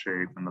donut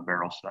shape and the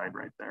barrel side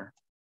right there.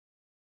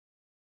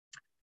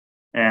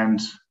 And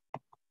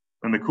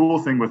the cool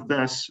thing with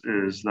this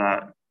is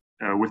that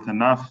with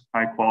enough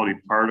high quality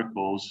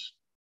particles,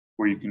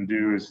 what you can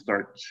do is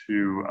start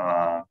to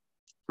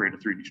create a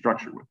 3D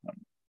structure with them,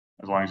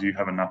 as long as you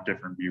have enough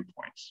different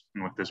viewpoints.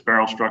 And with this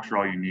barrel structure,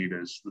 all you need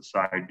is the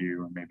side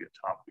view and maybe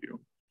a top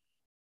view.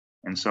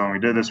 And so when we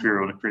did this, we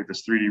were able to create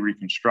this 3D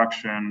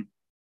reconstruction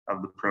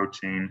of the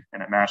protein,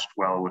 and it matched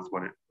well with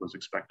what it was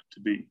expected to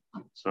be.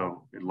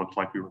 So it looked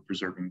like we were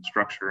preserving the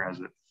structure as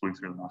it flew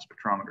through the mass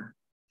spectrometer.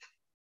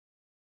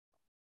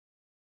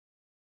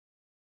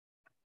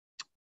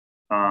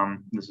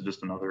 This is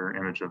just another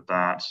image of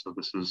that. So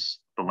this is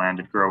the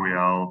landed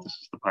Growiel. This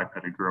is the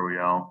pipetted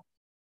Growiel.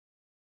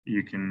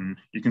 You can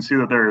see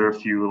that there are a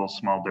few little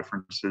small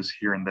differences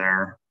here and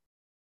there.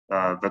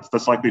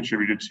 That's likely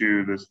attributed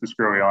to this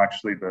Growiel.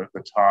 Actually, the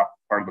top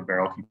part of the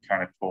barrel can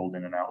kind of fold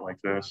in and out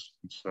like this.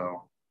 And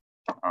so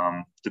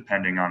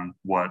depending on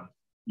what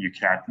you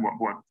catch,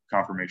 what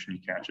conformation you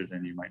catch it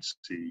in, you might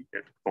see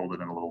it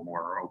folded in a little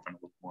more or open a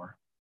little more.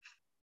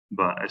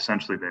 But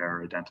essentially, they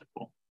are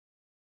identical.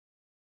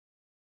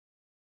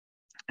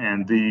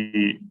 And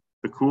the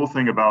cool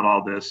thing about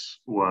all this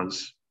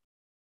was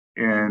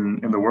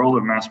in the world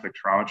of mass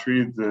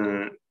spectrometry,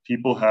 the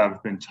people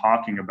have been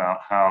talking about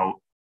how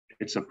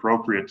it's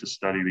appropriate to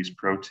study these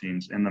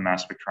proteins in the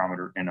mass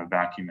spectrometer in a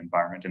vacuum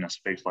environment, in a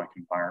space-like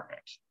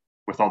environment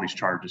with all these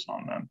charges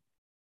on them.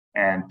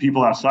 And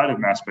people outside of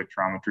mass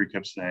spectrometry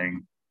kept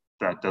saying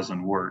that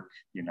doesn't work.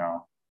 You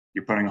know,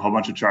 you're putting a whole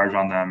bunch of charge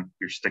on them,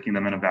 you're sticking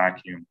them in a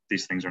vacuum,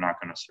 these things are not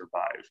going to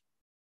survive.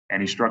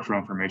 Any structural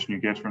information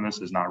you get from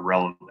this is not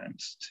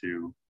relevant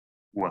to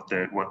what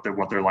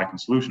they're like in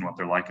solution, what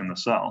they're like in the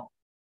cell.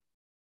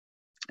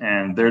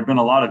 And there had been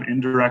a lot of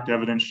indirect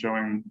evidence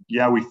showing,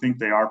 yeah, we think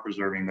they are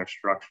preserving their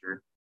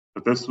structure,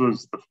 but this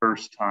was the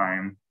first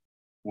time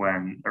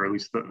when, or at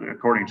least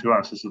according to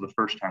us, this is the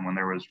first time when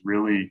there was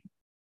really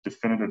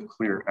definitive,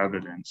 clear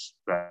evidence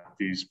that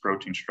these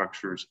protein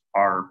structures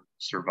are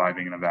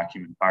surviving in a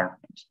vacuum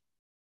environment.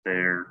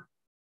 They're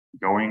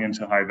going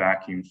into high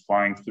vacuum,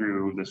 flying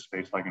through this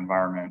space-like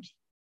environment.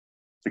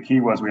 The key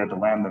was we had to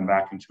land them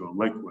back into a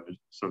liquid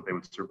so they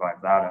would survive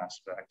that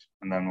aspect.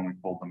 And then when we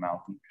pulled them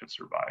out, they had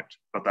survived.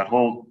 But that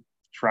whole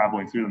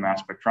traveling through the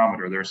mass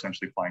spectrometer, they're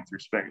essentially flying through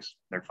space.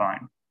 They're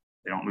fine.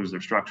 They don't lose their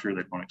structure.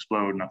 They don't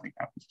explode. Nothing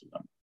happens to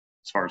them,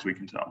 as far as we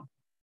can tell.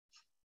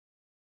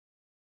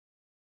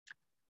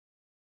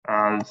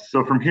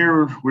 So from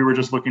here, we were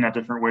just looking at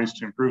different ways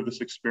to improve this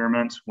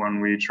experiment.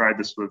 When we tried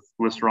this with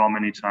glycerol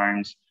many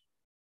times,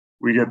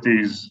 we get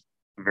these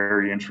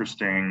very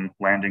interesting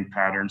landing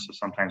patterns. So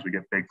sometimes we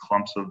get big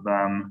clumps of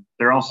them.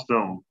 They're all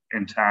still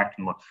intact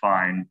and look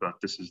fine, but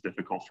this is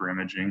difficult for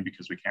imaging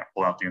because we can't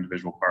pull out the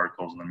individual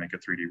particles and then make a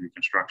 3D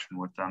reconstruction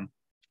with them.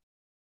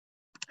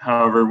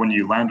 However, when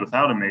you land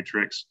without a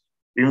matrix,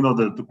 even though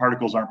the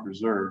particles aren't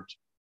preserved,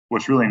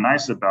 what's really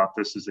nice about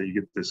this is that you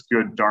get this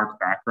good dark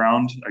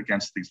background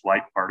against these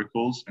light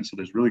particles. And so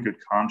there's really good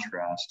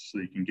contrast so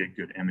you can get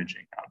good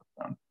imaging out of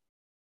them.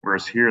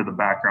 Whereas here, the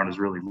background is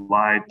really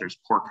light. There's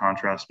poor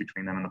contrast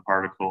between them and the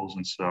particles.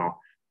 And so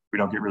we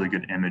don't get really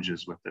good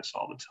images with this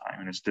all the time.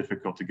 And it's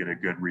difficult to get a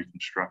good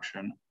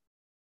reconstruction.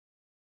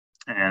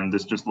 And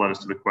this just led us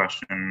to the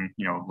question,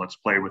 you know, let's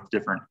play with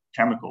different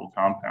chemical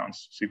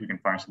compounds, see if we can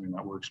find something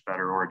that works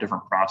better or a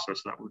different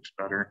process that works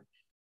better.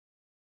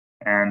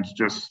 And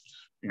just,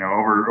 you know,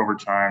 over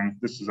time,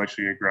 this is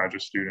actually a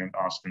graduate student,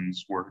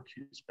 Austin's work.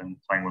 He's been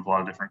playing with a lot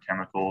of different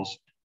chemicals.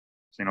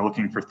 So, you know,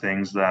 looking for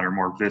things that are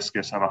more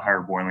viscous, have a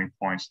higher boiling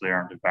point, so they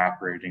aren't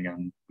evaporating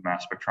in the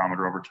mass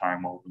spectrometer over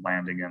time while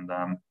landing in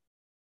them.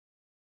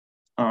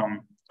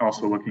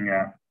 Also looking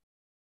at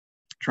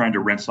trying to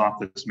rinse off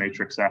this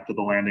matrix after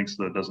the landing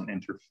so that it doesn't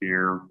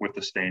interfere with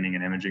the staining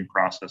and imaging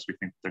process. We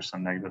think there's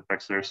some negative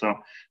effects there. So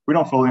we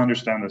don't fully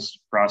understand this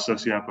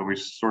process yet, but we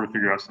sort of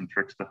figured out some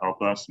tricks to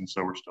help us. And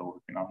so we're still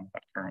working on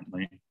that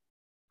currently.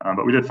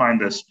 But we did find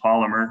this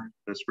polymer,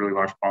 this really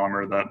large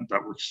polymer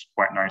that works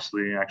quite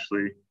nicely,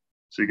 actually.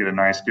 So you get a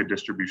nice, good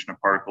distribution of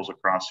particles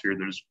across here.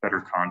 There's better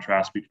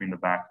contrast between the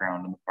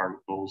background and the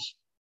particles.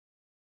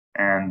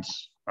 And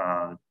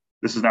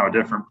this is now a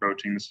different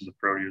protein. This is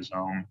a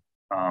proteasome.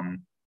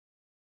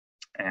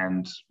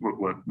 And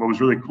what was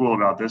really cool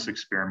about this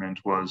experiment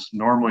was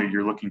normally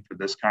you're looking for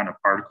this kind of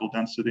particle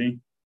density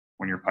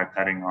when you're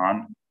pipetting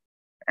on.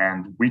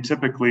 And we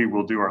typically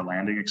will do our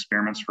landing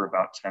experiments for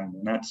about 10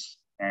 minutes.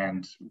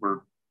 And we're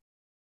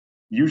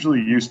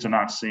usually used to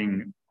not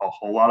seeing a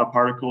whole lot of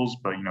particles,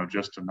 but, you know,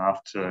 just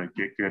enough to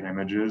get good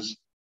images.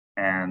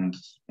 And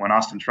when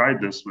Austin tried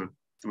this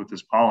with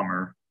this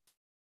polymer,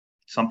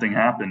 something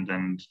happened,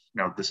 and,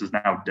 you know, this is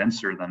now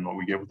denser than what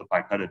we get with the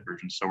pipetted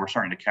version. So we're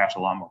starting to catch a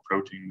lot more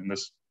protein. And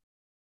this,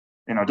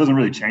 you know, it doesn't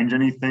really change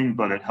anything,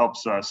 but it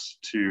helps us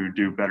to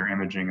do better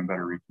imaging and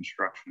better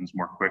reconstructions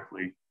more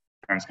quickly.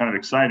 And it's kind of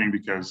exciting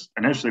because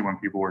initially when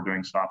people were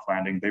doing soft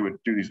landing, they would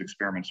do these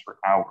experiments for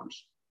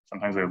hours.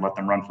 Sometimes they would let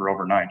them run for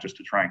overnight just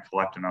to try and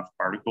collect enough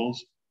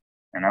particles.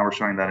 And now we're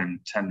showing that in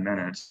 10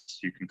 minutes,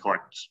 you can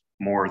collect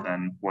more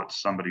than what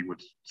somebody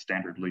would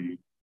standardly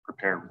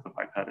prepare with the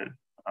pipetted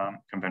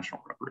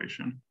conventional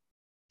preparation.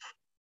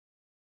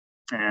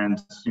 And,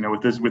 you know,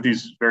 with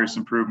these various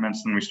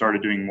improvements, then we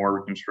started doing more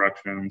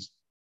reconstructions.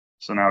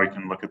 So now we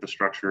can look at the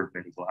structure of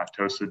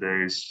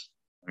beta-galactosidase.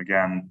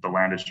 Again, the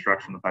landed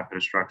structure and the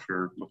pipetted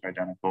structure look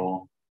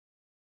identical.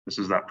 This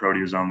is that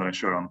proteasome that I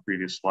showed on the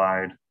previous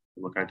slide.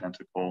 They look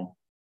identical.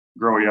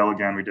 GrowEL,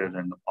 again, we did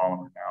in the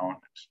polymer now, and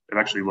it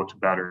actually looked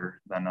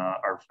better than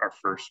our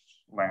first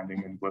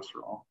landing in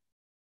glycerol.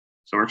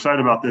 So we're excited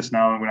about this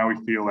now, and now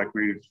we feel like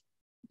we've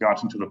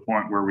gotten to the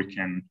point where we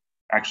can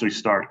actually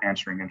start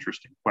answering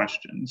interesting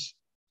questions.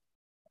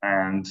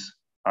 And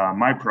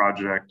my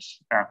project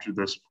after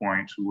this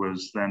point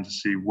was then to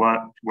see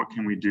what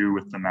can we do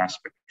with the mass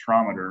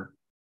spectrometer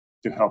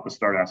to help us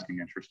start asking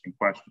interesting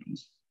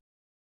questions.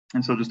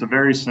 And so just a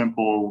very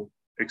simple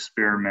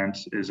experiment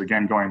is,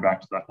 again, going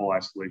back to that whole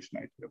isolation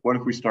idea. What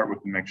if we start with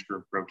a mixture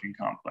of protein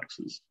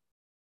complexes,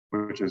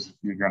 which is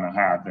you're going to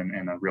have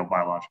in a real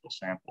biological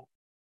sample?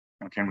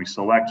 And can we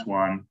select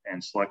one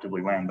and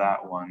selectively land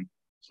that one,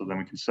 so then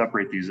we can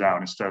separate these out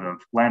instead of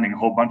landing a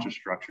whole bunch of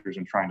structures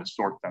and trying to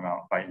sort them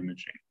out by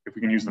imaging? If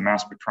we can use the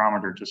mass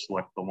spectrometer to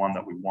select the one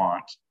that we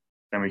want,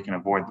 then we can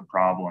avoid the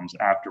problems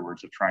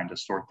afterwards of trying to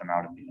sort them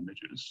out in the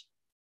images.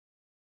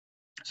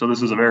 So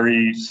this is a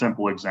very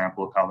simple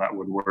example of how that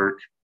would work.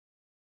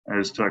 I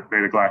just took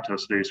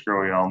beta-galactosidase,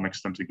 GrowEL,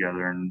 mixed them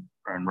together in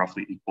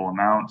roughly equal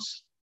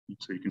amounts.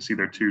 So you can see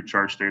there are two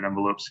charge state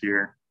envelopes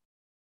here.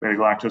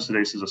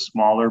 Beta-galactosidase is a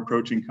smaller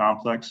protein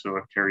complex, so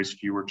it carries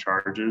fewer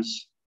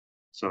charges.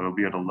 So it'll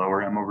be at a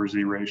lower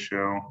M/Z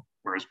ratio,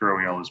 whereas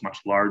GrowEL is much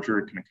larger.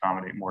 It can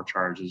accommodate more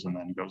charges and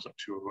then goes up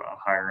to a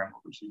higher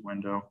M/Z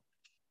window.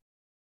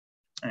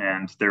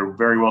 And they're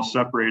very well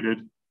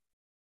separated.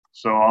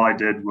 So all I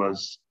did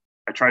was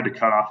I tried to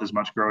cut off as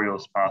much GrowEL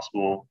as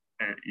possible,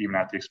 even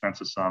at the expense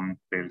of some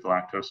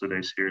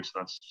beta-galactosidase here. So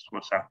that's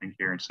what's happening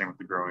here. And same with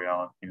the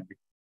GrowEL. We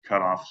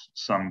cut off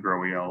some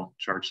GrowEL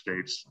charge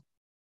states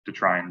to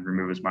try and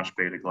remove as much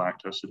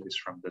beta-galactosidase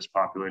from this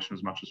population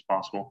as much as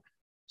possible.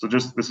 So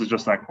this is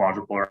just that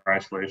quadrupolar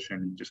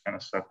isolation. You just kind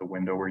of set the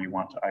window where you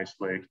want to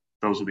isolate.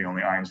 Those are the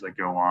only ions that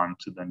go on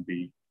to then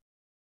be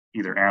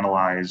either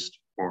analyzed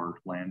or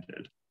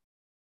landed.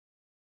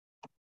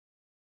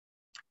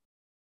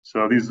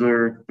 So these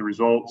are the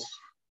results.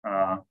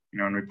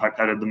 When we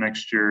pipetted the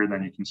mixture,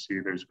 then you can see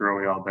there's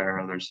GrowEL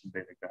there, there's some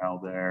beta-gal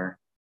there.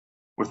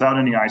 Without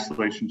any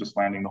isolation, just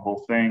landing the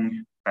whole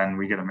thing, then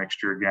we get a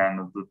mixture again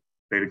of the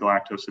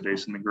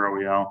beta-galactosidase and the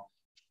GrowEL.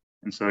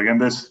 And so again,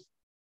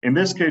 in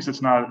this case,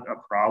 it's not a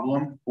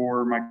problem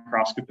for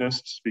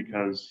microscopists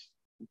because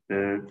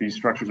these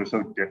structures are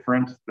so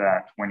different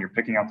that when you're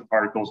picking out the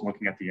particles and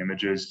looking at the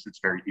images, it's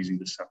very easy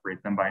to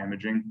separate them by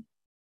imaging.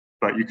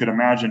 But you could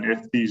imagine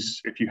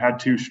if you had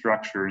two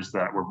structures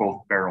that were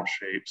both barrel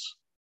shapes,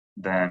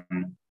 then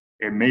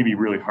it may be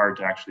really hard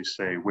to actually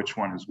say which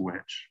one is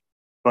which.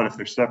 But if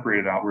they're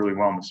separated out really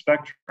well in the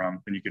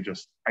spectrum, then you could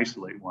just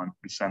isolate one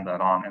and send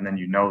that on, and then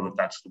you know that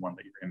that's the one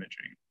that you're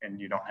imaging,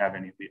 and you don't have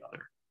any of the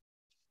other.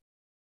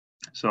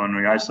 So when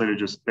we isolated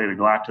just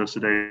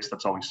beta-galactosidase,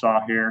 that's all we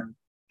saw here.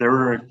 There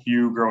were a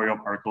few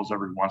GrowEL particles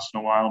every once in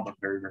a while, but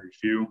very, very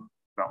few,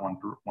 about 1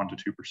 to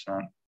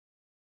 2%.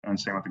 And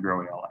same with the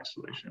GrowEL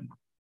isolation.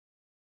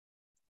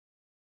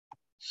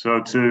 So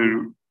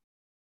to,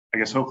 I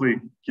guess, hopefully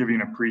give you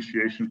an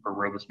appreciation for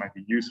where this might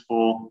be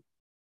useful.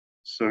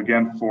 So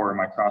again, for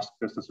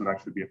microscopists, this would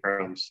actually be a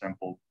fairly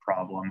simple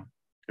problem,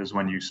 because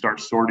when you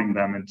start sorting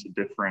them into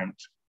different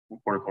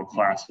what are called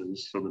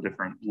classes, so the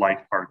different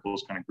light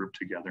particles kind of grouped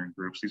together in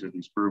groups, these are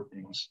these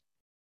groupings,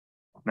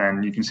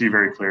 then you can see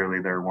very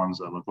clearly there are ones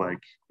that look like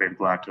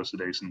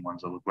beta-galactosidase and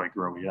ones that look like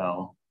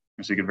GrowEL.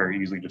 And so you could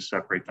very easily just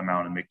separate them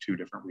out and make two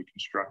different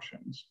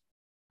reconstructions.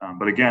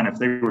 But again, if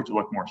they were to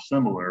look more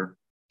similar,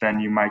 then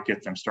you might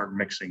get them start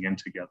mixing in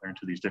together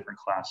into these different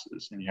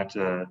classes. And you have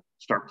to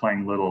start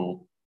playing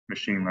little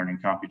machine learning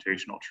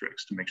computational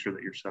tricks to make sure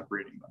that you're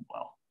separating them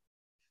well.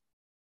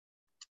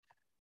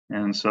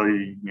 And so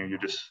you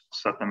just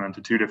set them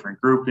into two different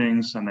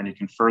groupings, and then you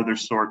can further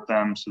sort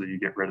them so that you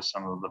get rid of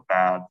some of the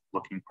bad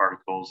looking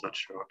particles that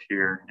show up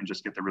here and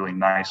just get the really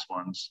nice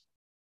ones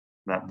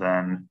that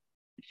then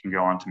you can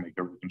go on to make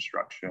a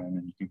reconstruction,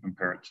 and you can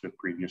compare it to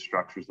previous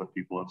structures that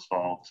people have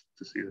solved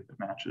to see if it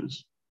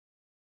matches.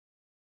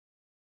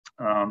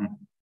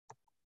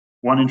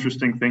 One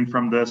interesting thing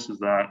from this is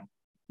that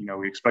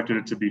we expected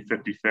it to be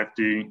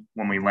 50-50.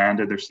 When we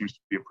landed, there seems to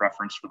be a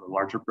preference for the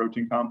larger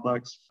protein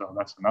complex. So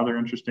that's another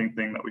interesting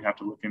thing that we have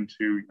to look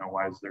into.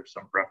 Why is there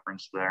some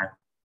preference there?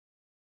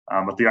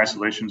 But the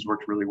isolations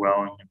worked really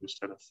well, and we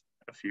just had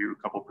a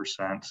couple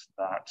percent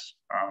that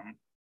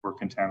were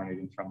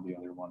contaminating from the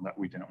other one that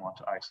we didn't want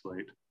to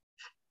isolate.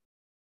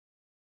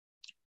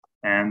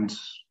 And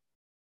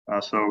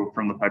so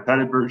from the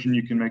pipetted version,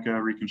 you can make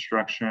a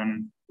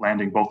reconstruction,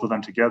 landing both of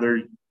them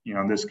together.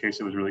 In this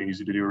case, it was really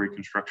easy to do a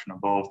reconstruction of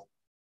both.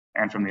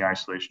 And from the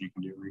isolation, you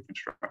can do a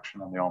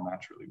reconstruction, and they all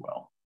match really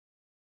well.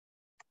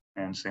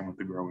 And same with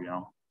the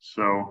GrowEL.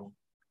 So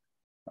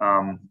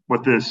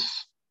what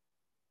this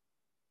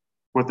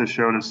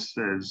showed us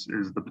is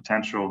the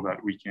potential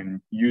that we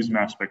can use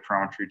mass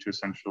spectrometry to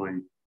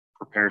essentially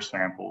prepare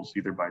samples,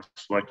 either by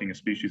selecting a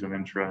species of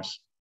interest.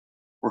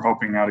 We're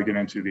hoping now to get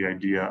into the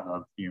idea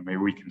of, maybe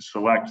we can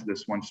select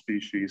this one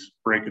species,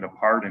 break it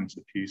apart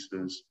into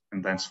pieces,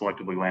 and then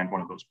selectively land one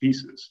of those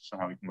pieces. So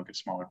now we can look at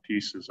smaller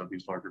pieces of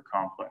these larger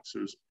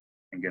complexes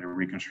and get a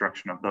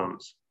reconstruction of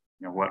those.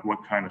 what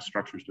kind of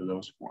structures do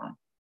those form?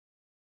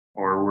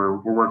 Or we're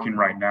working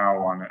right now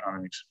on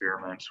an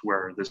experiment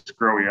where this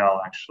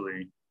GRO-EL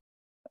actually,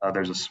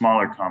 there's a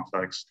smaller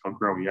complex called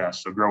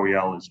GRO-ES. So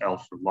GRO-EL is L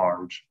for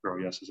large,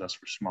 GRO-ES is S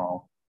for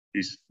small.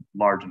 These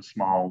large and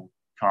small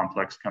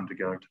complex come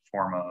together to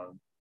form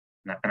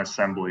an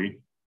assembly.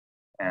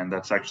 And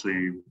that's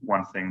actually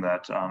one thing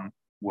that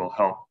will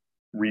help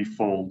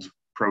refold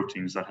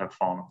proteins that have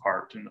fallen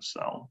apart in the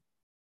cell.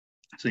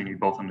 So you need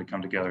both of them to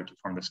come together to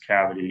form this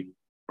cavity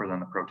where then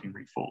the protein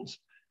refolds.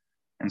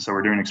 And so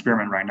we're doing an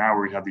experiment right now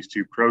where we have these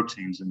two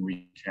proteins and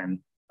we can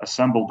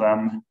assemble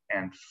them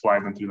and fly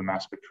them through the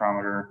mass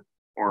spectrometer,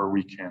 or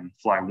we can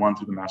fly one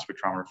through the mass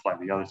spectrometer, fly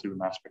the other through the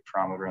mass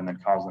spectrometer, and then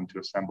cause them to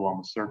assemble on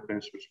the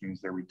surface, which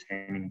means they're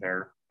retaining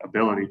their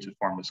ability to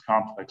form this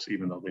complex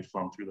even though they've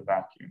flown through the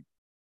vacuum.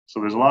 So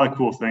there's a lot of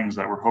cool things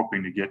that we're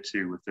hoping to get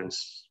to with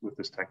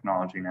this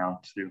technology now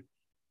too.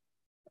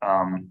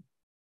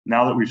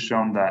 Now that we've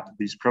shown that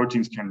these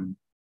proteins can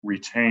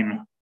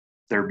retain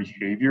their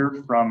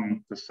behavior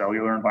from the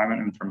cellular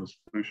environment and from the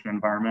solution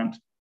environment,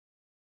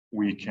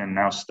 we can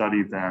now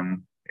study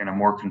them in a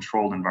more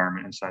controlled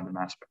environment inside the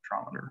mass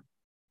spectrometer.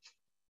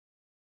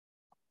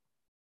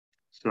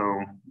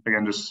 So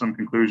again, just some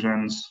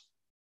conclusions,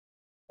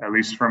 at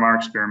least from our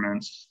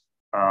experiments.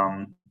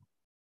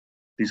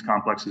 These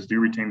complexes do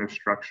retain their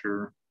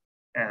structure,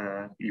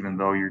 even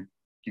though you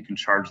can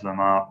charge them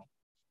up.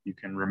 You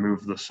can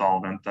remove the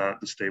solvent, the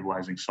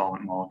stabilizing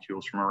solvent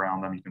molecules from around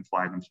them. You can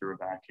fly them through a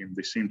vacuum.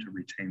 They seem to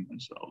retain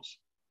themselves,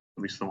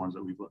 at least the ones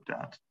that we've looked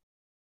at.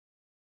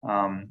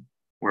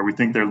 Where we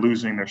think they're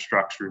losing their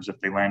structures if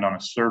they land on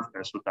a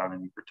surface without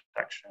any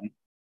protection.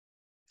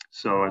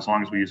 So as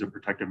long as we use a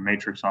protective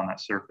matrix on that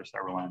surface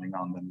that we're landing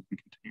on, then we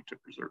can continue to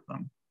preserve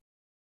them.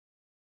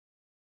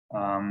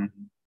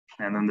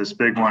 And then this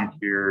big one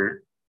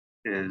here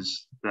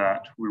is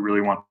that we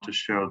really want to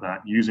show that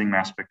using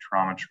mass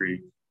spectrometry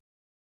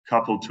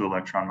coupled to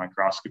electron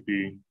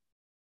microscopy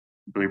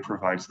really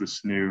provides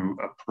this new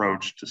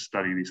approach to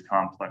study these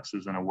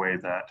complexes in a way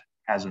that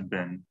hasn't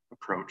been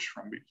approached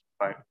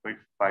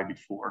by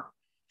before.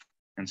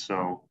 And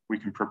so we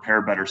can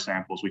prepare better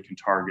samples. We can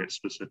target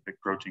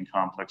specific protein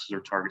complexes or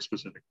target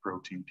specific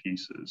protein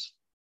pieces.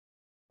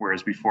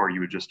 Whereas before you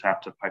would just have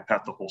to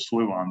pipette the whole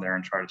slew on there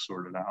and try to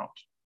sort it out.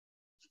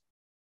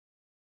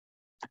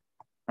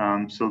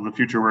 So the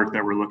future work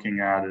that we're looking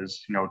at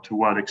is, to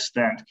what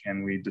extent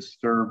can we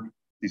disturb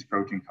these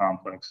protein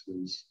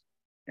complexes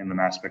in the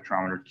mass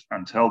spectrometer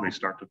until they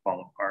start to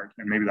fall apart?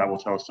 And maybe that will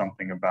tell us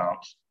something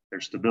about their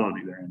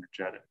stability, their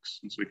energetics.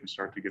 And so we can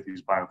start to get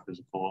these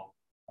biophysical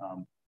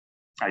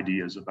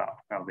ideas about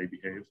how they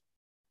behave.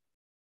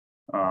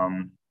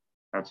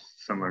 That's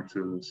similar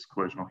to this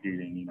collisional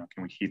heating.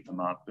 Can we heat them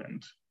up?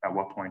 And at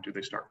what point do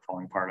they start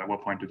falling apart? At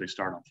what point do they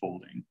start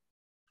unfolding?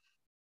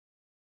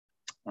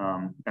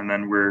 And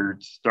then we're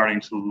starting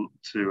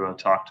to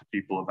talk to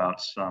people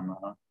about some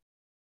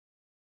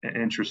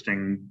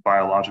interesting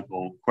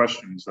biological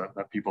questions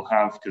that people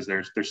have, because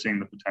they're seeing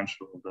the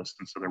potential of this,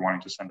 and so they're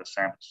wanting to send us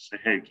samples to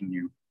say, hey, can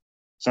you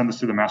send this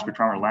through the mass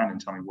spectrometer land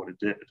and tell me what it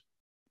did?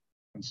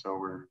 And so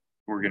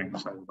we're getting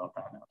excited about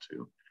that now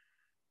too.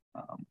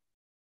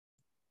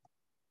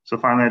 So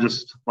finally, I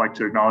just like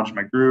to acknowledge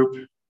my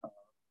group,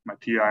 my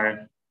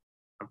PI,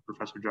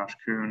 Professor Josh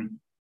Kuhn.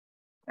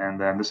 And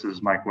then this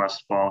is Mike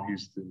Westfall.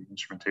 He's the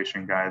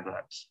instrumentation guy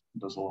that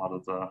does a lot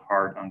of the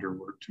hard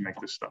underwork to make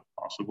this stuff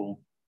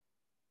possible.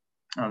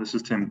 This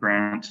is Tim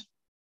Grant.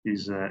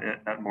 He's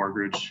at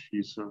Morgridge.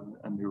 He's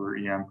a newer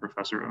EM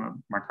professor, a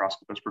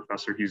microscopist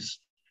professor. He's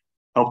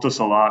helped us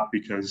a lot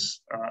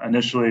because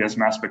initially as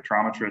mass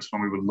spectrometrists,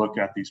 when we would look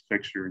at these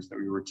pictures that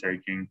we were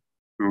taking,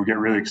 we would get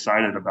really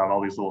excited about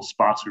all these little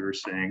spots we were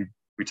seeing.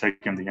 We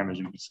take in the image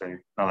and we say,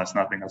 no, that's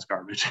nothing, that's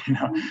garbage.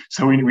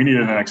 So we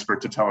needed an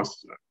expert to tell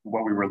us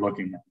what we were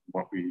looking at,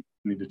 what we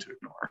needed to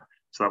ignore.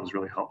 So that was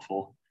really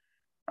helpful.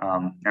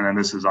 And then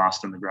this is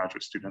Austin, the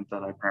graduate student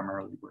that I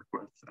primarily work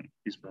with. And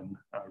he's been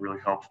really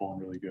helpful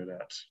and really good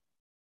at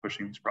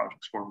pushing these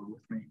projects forward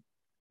with me.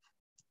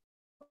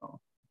 So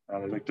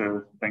I'd like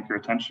to thank your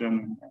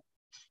attention and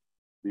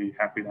be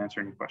happy to answer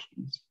any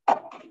questions.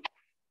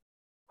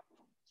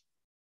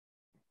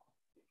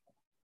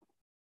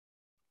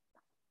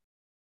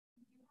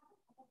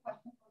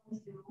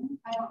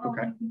 I don't know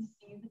if you can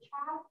see the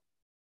chat.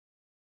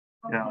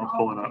 Yeah, I'll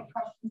pull it up.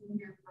 Questions in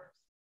here first,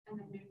 and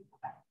then maybe go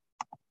back.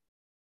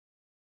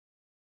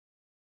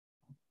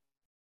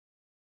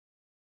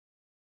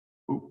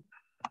 Ooh.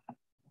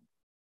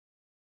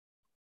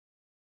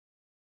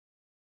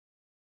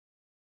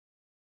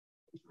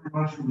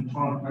 Very much for the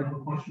talk. I have a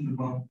question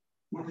about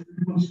what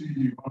frequency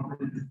do you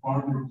operate your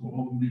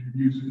quadrupole, and do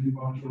you use any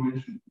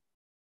modulation?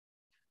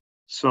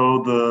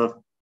 So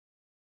the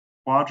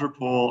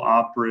quadrupole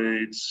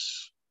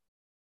operates,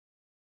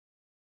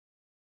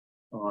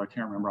 I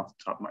can't remember off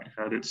the top of my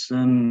head. It's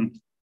in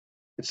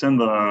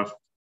the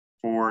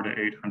 400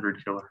 to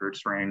 800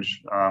 kilohertz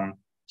range.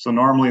 So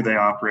normally they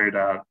operate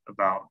at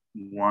about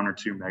 1 or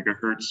 2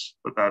 megahertz,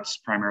 but that's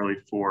primarily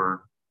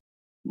for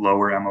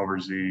lower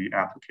M/Z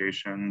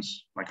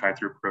applications like high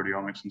throughput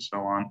proteomics and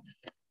so on.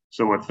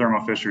 So what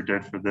Thermo Fisher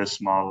did for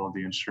this model of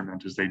the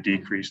instrument is they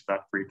decreased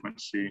that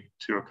frequency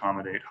to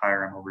accommodate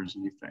higher M/Z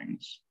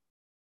things.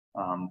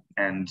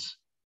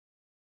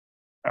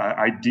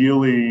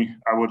 Ideally,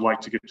 I would like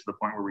to get to the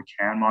point where we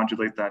can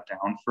modulate that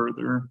down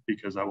further,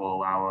 because that will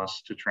allow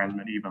us to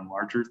transmit even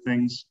larger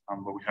things,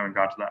 but we haven't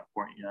got to that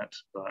point yet.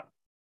 But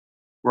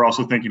we're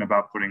also thinking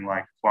about putting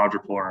like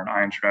quadrupole or an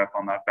ion trap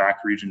on that back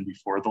region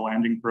before the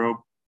landing probe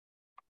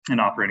and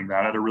operating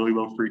that at a really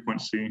low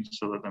frequency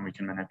so that then we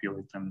can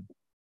manipulate them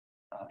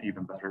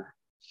even better.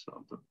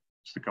 So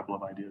just a couple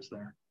of ideas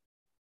there.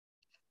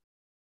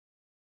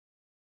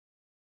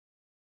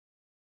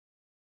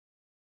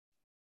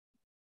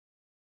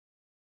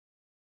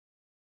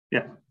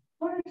 Yeah.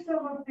 What are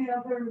some of the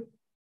other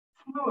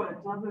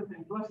fluids other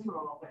than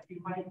glycerol that you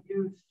might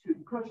use to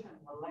cushion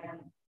the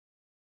landing?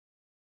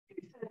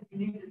 You said you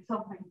needed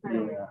something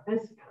fairly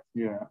viscous.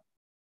 Yeah.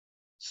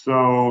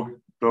 So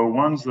the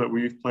ones that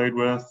we've played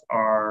with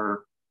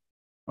are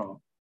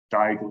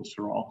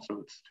diglycerol. So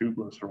it's two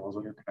glycerols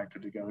that are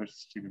connected together.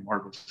 It's even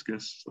more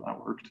viscous, so that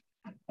worked.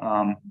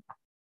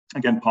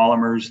 Again,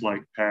 polymers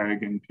like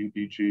PEG and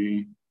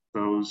PPG,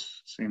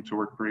 those seem to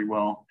work pretty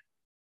well.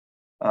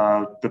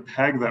 The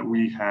PEG that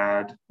we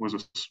had was a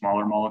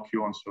smaller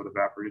molecule, and so it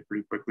evaporated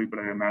pretty quickly, but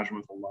I imagine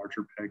with a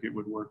larger PEG, it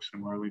would work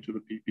similarly to the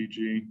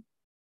PPG.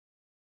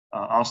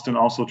 Austin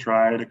also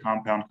tried a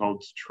compound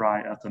called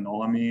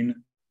triethanolamine,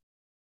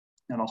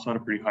 and also had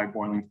a pretty high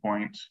boiling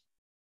point.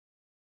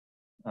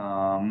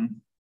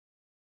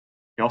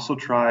 He also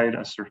tried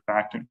a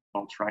surfactant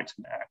called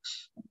Triton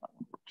X, and that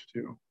one worked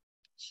too.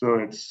 So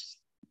it's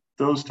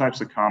those types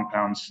of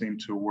compounds seem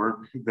to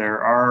work.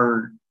 There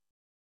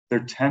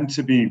tend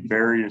to be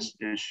various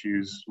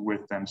issues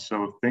with them.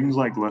 So things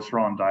like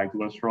glycerol and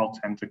diglycerol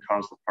tend to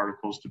cause the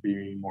particles to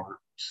be more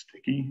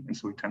sticky, and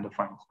so we tend to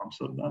find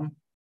clumps of them.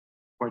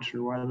 Quite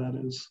sure why that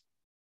is.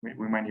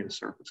 We might need a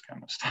surface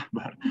chemist,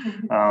 but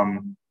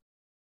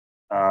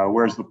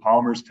whereas the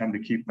polymers tend to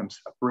keep them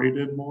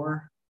separated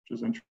more, which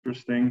is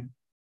interesting.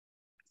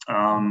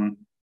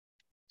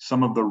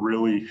 Some of the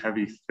really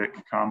heavy, thick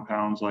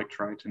compounds like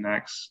Triton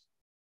X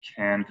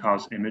can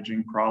cause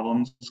imaging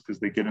problems because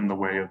they get in the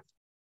way of,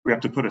 we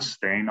have to put a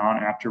stain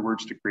on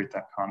afterwards to create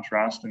that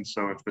contrast. And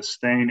so if the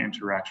stain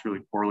interacts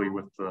really poorly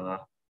with the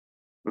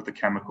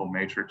chemical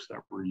matrix that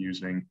we're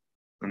using,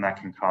 then that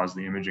can cause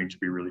the imaging to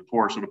be really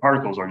poor. So the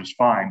particles are just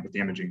fine, but the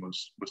imaging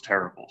was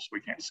terrible, so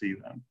we can't see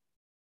them.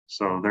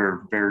 So there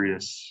are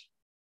various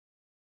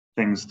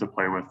things to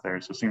play with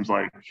there. So it seems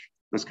like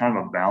there's kind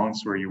of a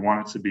balance where you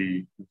want it to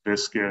be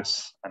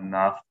viscous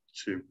enough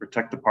to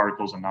protect the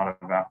particles and not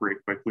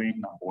evaporate quickly,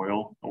 not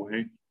boil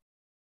away.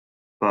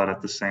 But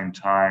at the same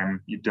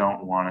time, you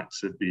don't want it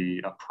to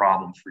be a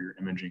problem for your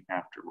imaging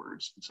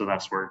afterwards. And so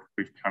that's where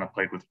we've kind of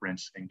played with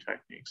rinsing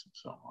techniques and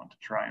so on to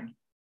try and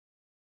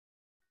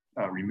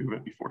remove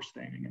it before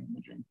staining and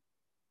imaging.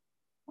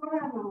 What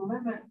are the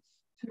limits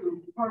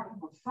to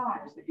particle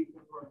size that you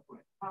can work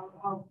with?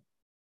 How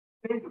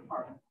big a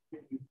particle can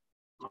you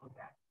look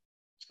at?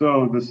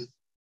 So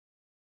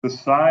the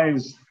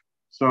size,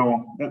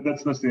 so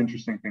that's the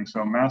interesting thing.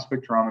 So mass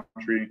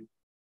spectrometry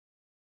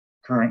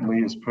currently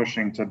is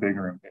pushing to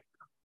bigger and bigger,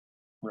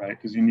 right?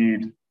 Because you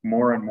need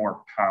more and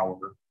more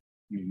power,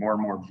 you need more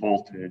and more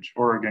voltage,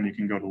 or again, you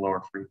can go to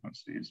lower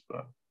frequencies,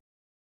 but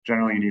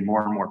generally you need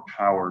more and more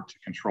power to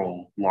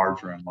control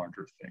larger and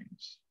larger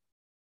things.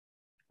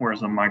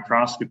 Whereas a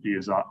microscopy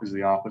is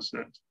the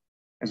opposite.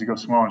 As you go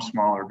smaller and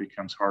smaller, it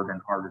becomes harder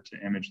and harder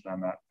to image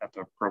them at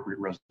the appropriate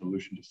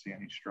resolution to see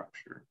any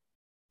structure.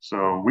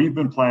 So we've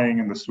been playing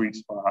in the sweet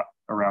spot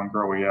around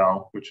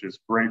GROEL, which is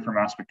great for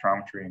mass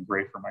spectrometry and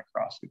great for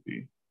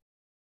microscopy.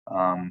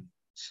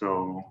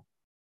 So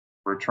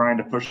we're trying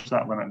to push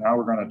that limit. Now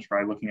we're going to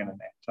try looking at an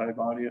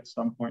antibody at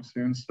some point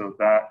soon. So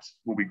that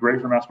will be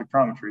great for mass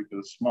spectrometry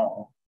because it's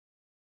small,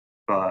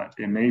 but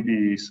it may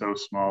be so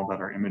small that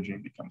our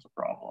imaging becomes a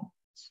problem.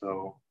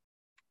 So,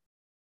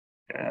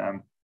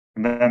 and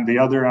then the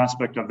other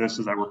aspect of this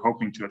is that we're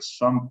hoping to at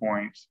some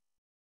point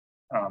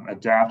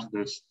adapt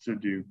this to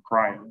do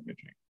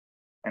cryo-imaging.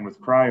 And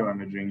with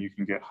cryo-imaging, you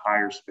can get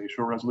higher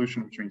spatial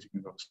resolution, which means you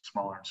can go to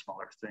smaller and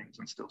smaller things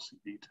and still see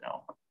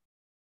detail.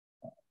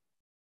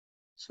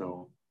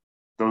 So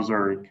those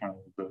are kind of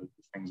the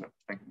things I'm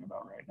thinking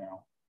about right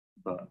now.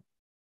 But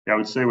yeah, I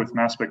would say with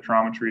mass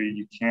spectrometry,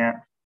 you can't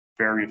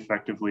very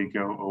effectively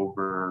go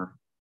over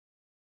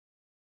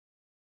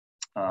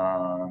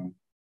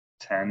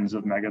tens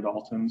of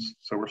megadaltons.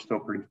 So we're still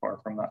pretty far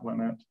from that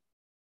limit.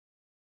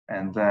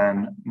 And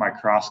then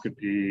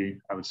microscopy,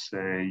 I would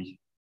say,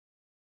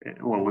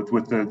 well, with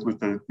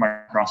the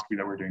microscopy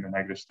that we're doing, the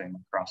negative stain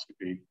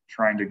microscopy,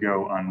 trying to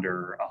go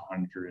under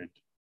 100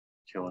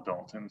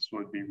 kilodaltons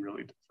would be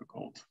really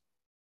difficult,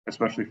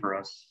 especially for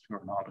us who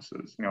are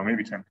novices. You know,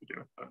 maybe Tim could do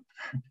it,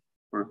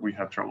 but we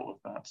have trouble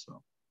with that.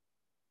 So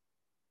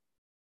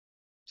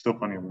still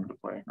plenty of room to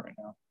play right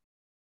now.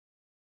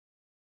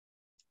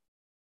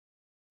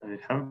 I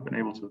haven't been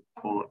able to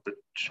pull up the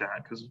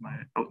chat because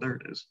my, oh, there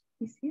it is.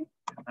 You see it?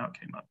 Yeah, now it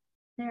came up.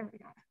 There we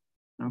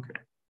go. Okay.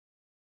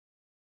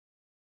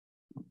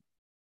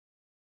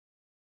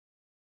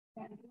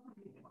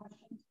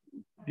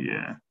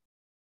 Yeah.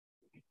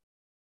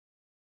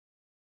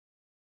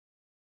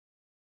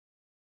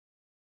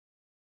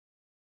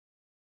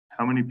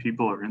 How many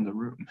people are in the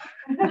room?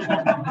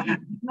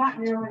 Not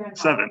nearly enough.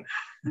 7.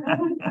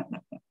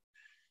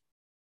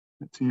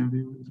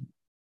 TMV.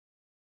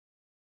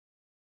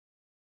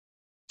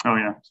 Oh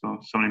yeah, so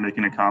somebody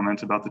making a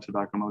comment about the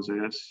tobacco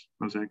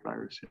mosaic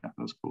virus. Yeah, that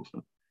was cool.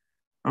 So,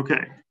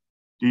 okay.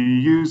 Do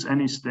you use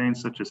any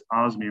stains such as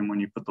osmium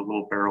when you put the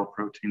little barrel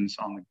proteins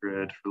on the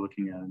grid for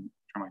looking at electron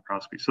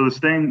microscopy? So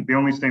the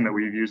only stain that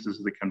we've used is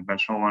the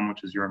conventional one,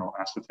 which is urinal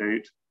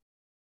acetate.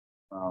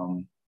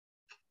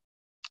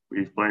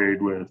 We've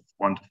played with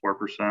 1 to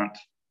 4%,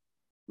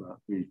 but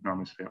we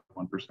normally stay at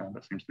 1%.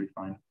 That seems to be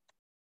fine.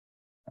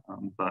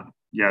 But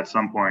yeah, at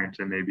some point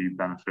it may be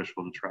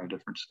beneficial to try a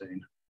different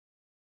stain.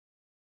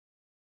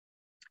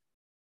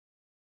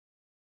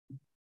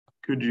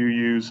 Could you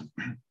use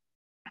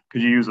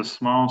a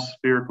small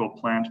spherical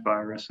plant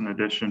virus in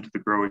addition to the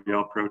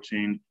GROEL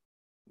protein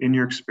in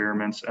your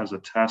experiments as a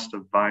test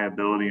of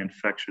viability and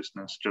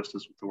infectiousness, just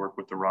as with the work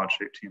with the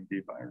rod-shaped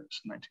TMV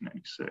virus in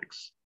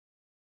 1996?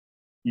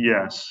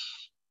 Yes,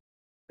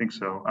 I think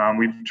so.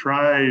 We've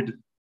tried,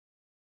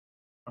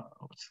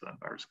 what's that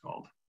virus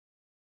called?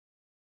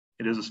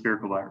 It is a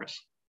spherical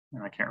virus,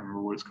 and I can't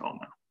remember what it's called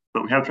now,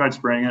 but we have tried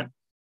spraying it.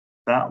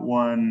 That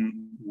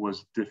one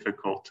was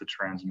difficult to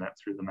transmit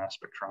through the mass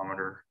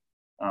spectrometer.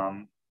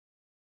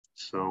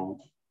 So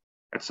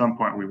at some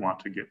point we want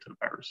to get to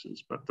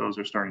viruses, but those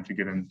are starting to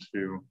get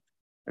into,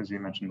 as you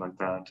mentioned, like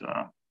that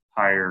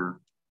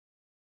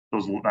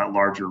that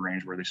larger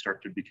range where they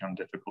start to become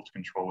difficult to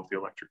control with the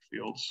electric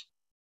fields.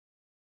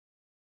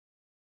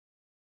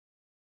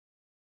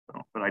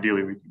 So, but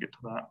ideally we can get to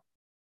that.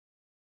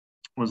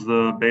 Was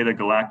the beta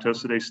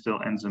galactosidase still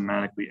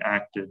enzymatically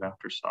active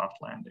after soft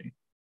landing?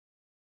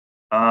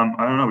 I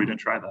don't know, we didn't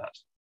try that.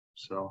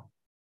 So.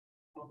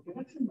 Well, give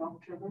it some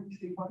milk sugar and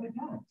see what it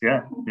does.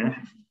 Yeah, yeah.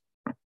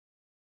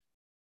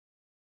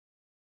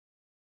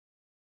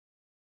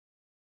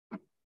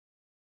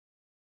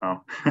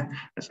 Oh,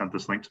 I sent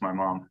this link to my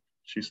mom.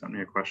 She sent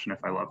me a question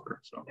if I love her,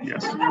 so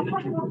yes.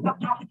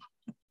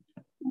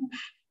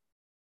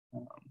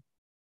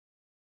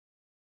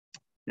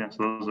 Yeah, so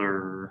those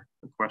are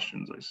the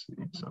questions I see.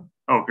 So,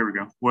 oh, here we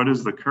go. What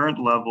is the current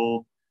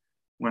level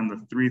when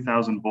the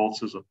 3000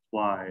 volts is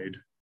applied?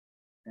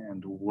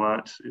 And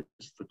what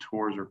is the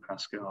torrs or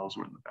pascals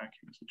when the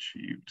vacuum is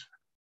achieved?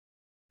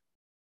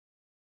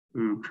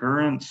 Ooh,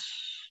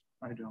 currents,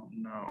 I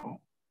don't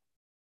know.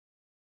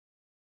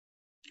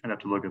 I'd have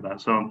to look at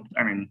that. So,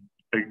 I mean,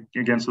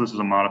 again, so this is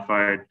a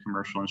modified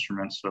commercial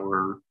instrument.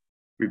 So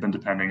we've been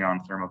depending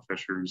on Thermo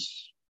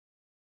Fisher's,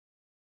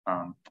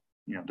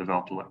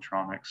 developed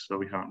electronics. So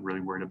we haven't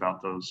really worried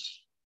about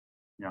those,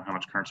 how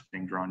much current's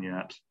being drawn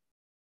yet.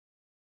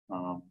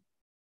 So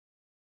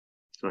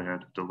I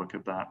had to look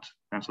at that,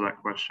 answer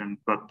that question.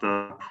 But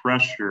the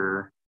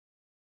pressure,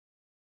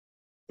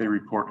 they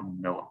report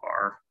in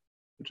millibar,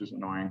 which is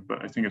annoying,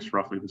 but I think it's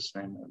roughly the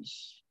same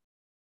as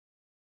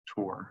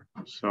torr.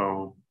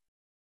 So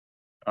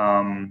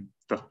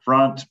the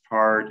front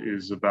part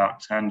is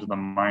about 10 to the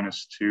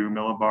 -2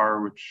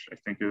 millibar, which I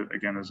think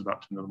again is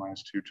about 10 to the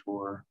 -2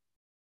 torr.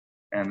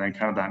 And then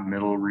kind of that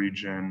middle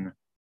region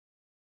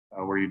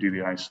where you do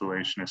the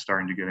isolation is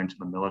starting to get into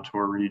the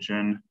millitorr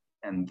region.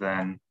 And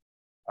then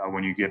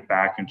when you get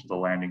back into the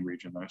landing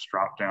region, then it's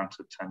dropped down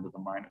to 10 to the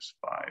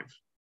 -5.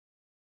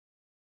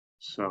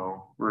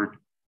 So we're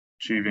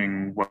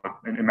achieving what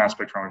in mass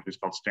spectrometry is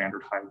called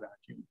standard high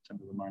vacuum, 10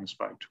 to the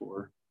 -5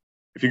 torr.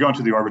 If you go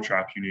into the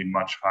Orbitrap, you need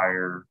much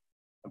higher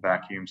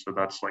vacuum. So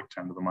that's like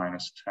 10 to the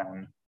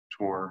 -10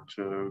 torr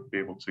to be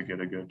able to get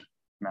a good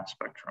mass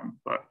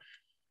spectrum. But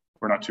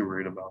we're not too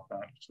worried about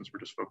that since we're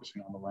just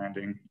focusing on the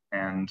landing.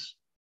 And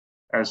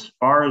as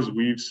far as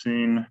we've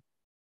seen,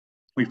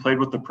 we played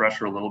with the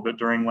pressure a little bit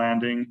during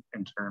landing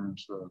in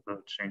terms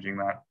of changing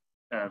that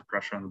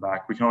pressure in the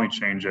back. We can only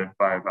change it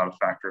by about a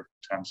factor of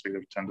 10, so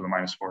either 10 to the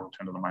 -4 or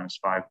 10 to the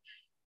 -5.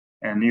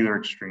 And neither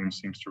extreme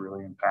seems to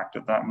really impact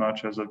it that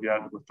much as of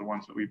yet with the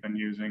ones that we've been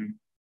using.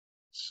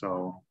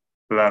 So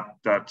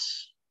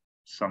that's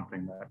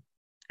something that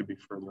could be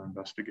further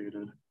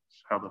investigated,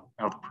 how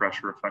the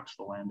pressure affects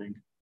the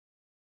landing.